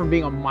Durant went from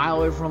being a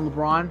mile away from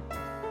LeBron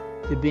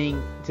to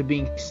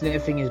being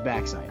sniffing his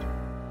backside.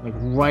 Like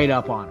right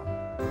up on him.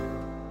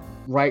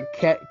 Right,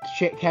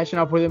 catching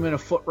up with him in a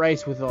foot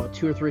race with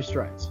 2 or 3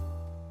 strides.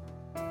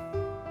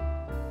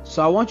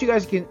 So I want you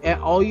guys,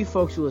 all you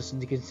folks who listen,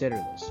 to consider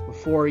this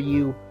before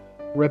you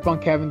rip on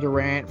Kevin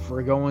Durant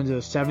for going to a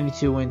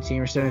 72-win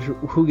team or 73.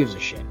 Who gives a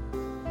shit?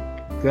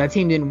 Because that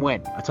team didn't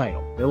win a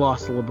title. They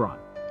lost to LeBron.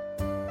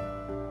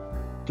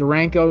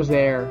 Durant goes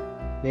there.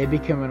 They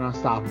become an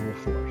unstoppable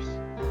force.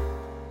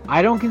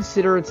 I don't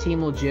consider a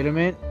team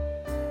legitimate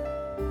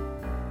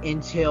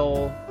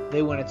until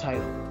they win a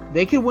title.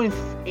 They could win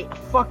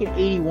fucking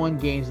 81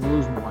 games and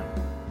lose one.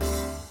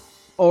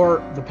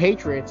 Or the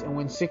Patriots and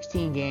win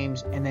 16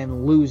 games and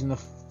then lose in the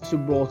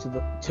Super Bowl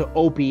to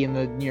Opie and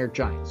the New York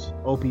Giants.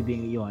 Opie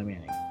being Eli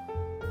Manning.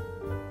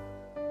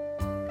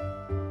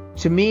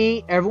 To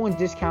me, everyone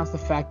discounts the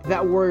fact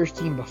that Warriors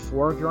team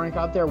before Durant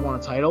got there won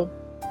a title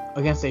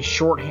against a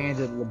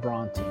short-handed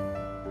LeBron team.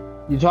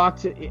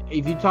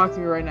 If you talk to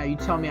me right now, you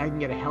tell me I can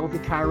get a healthy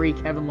Kyrie,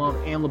 Kevin Love,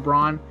 and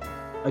LeBron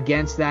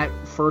against that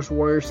first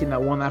Warriors team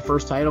that won that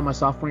first title my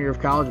sophomore year of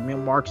college, and me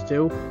and Marks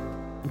too.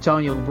 I'm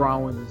telling you,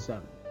 LeBron wins in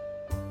 7.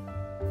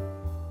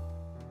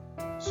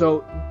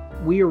 So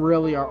we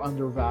really are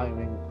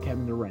undervaluing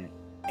Kevin Durant.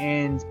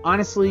 And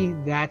honestly,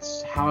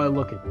 that's how I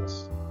look at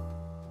this.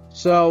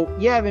 So,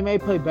 yeah, they may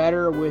play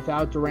better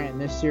without Durant in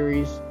this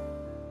series.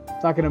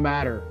 It's not going to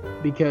matter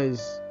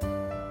because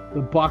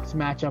the Bucks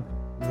match up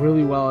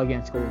really well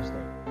against Golden State.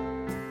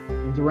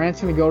 And Durant's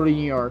going to go to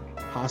New York,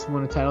 possibly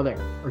win a title there,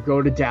 or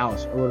go to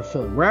Dallas, or go to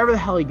Philly, wherever the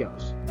hell he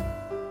goes.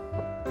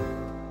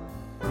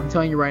 I'm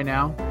telling you right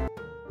now,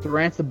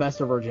 Durant's the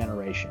best of our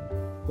generation.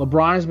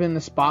 LeBron has been in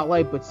the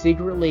spotlight, but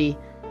secretly,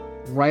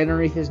 right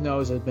underneath his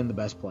nose, has been the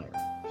best player.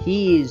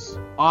 He is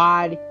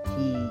odd.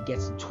 He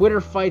gets in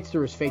Twitter fights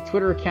through his fake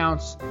Twitter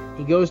accounts.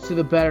 He goes to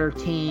the better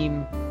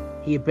team.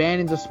 He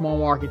abandons a small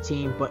market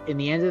team, but in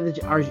the end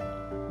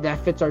of that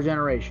fits our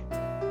generation.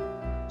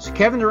 So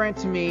Kevin Durant,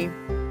 to me,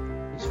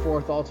 is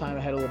 4th all-time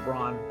ahead of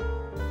LeBron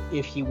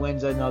if he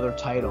wins another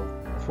title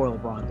before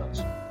LeBron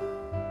does.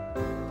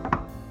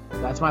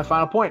 That's my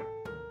final point.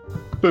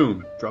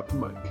 Boom. Drop the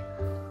mic.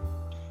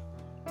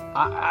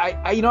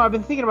 I've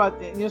been thinking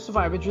about, so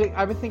far, I've been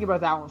thinking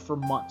about that one for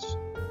months.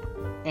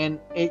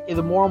 And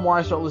the more and more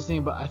I start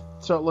listening, but I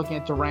start looking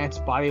at Durant's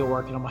body of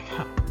work, and I'm like,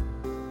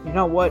 you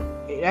know what?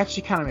 It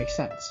actually kind of makes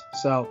sense.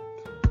 So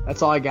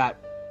that's all I got.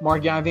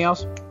 Mark, you got anything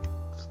else?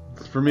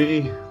 For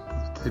me,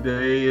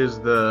 today is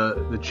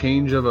the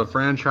change of a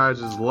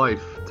franchise's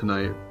life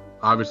tonight.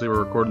 Obviously,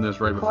 we're recording this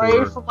right before.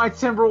 Pray for my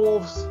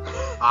Timberwolves.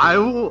 I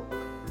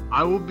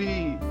will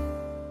be.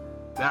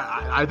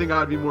 I think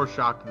I'd be more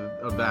shocked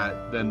of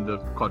that than the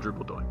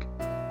quadruple doink.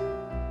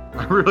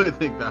 I really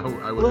think that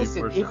I would Listen,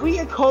 be first. if we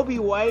get Kobe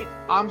White,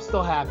 I'm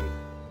still happy.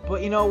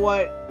 But you know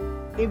what?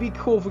 It'd be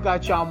cool if we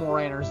got John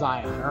Moran or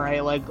Zion. All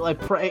right, like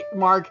pray,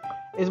 Mark.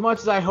 As much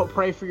as I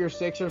pray for your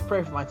Sixers,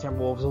 pray for my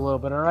Timberwolves a little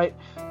bit. All right.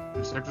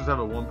 The Sixers have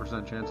a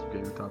 1% chance of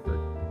getting the top pick.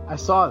 I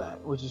saw that,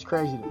 which is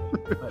crazy to me.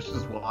 It's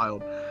just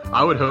wild.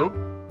 I would hope,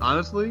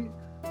 honestly,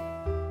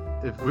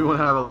 if we want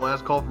to have a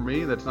last call for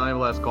me, that's not even a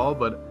last call,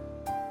 but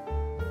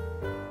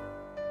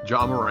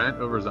John Morant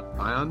over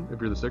Zion if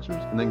you're the Sixers,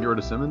 and then get rid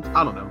of Simmons.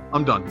 I don't know.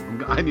 I'm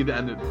done. I need to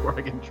end it before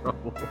I get in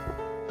trouble.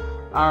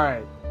 All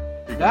right.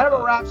 That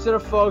about wraps it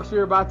up, folks.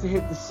 We're about to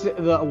hit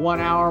the 1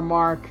 hour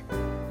mark.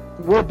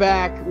 We're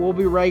back. We'll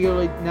be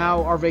regularly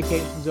now. Our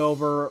vacation's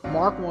over.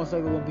 Mark most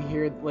likely won't be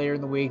here later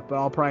in the week, but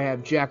I'll probably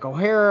have Jack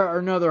O'Hara or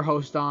another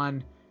host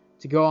on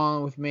to go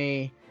on with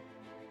me.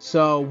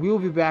 So we will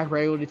be back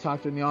regularly to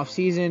talk during the off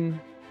season.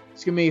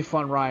 It's gonna be a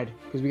fun ride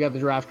because we got the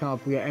draft coming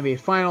up. We got NBA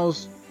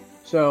Finals.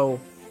 So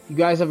you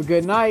guys have a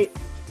good night.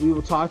 We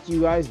will talk to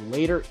you guys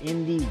later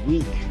in the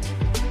week.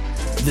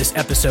 This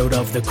episode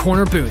of The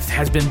Korner Booth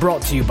has been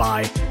brought to you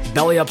by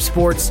Belly Up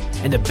Sports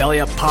and the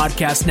Belly Up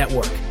Podcast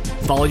Network.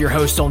 Follow your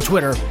host on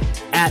Twitter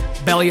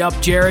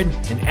 @BellyUpJared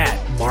and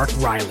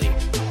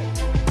 @MarkRiley.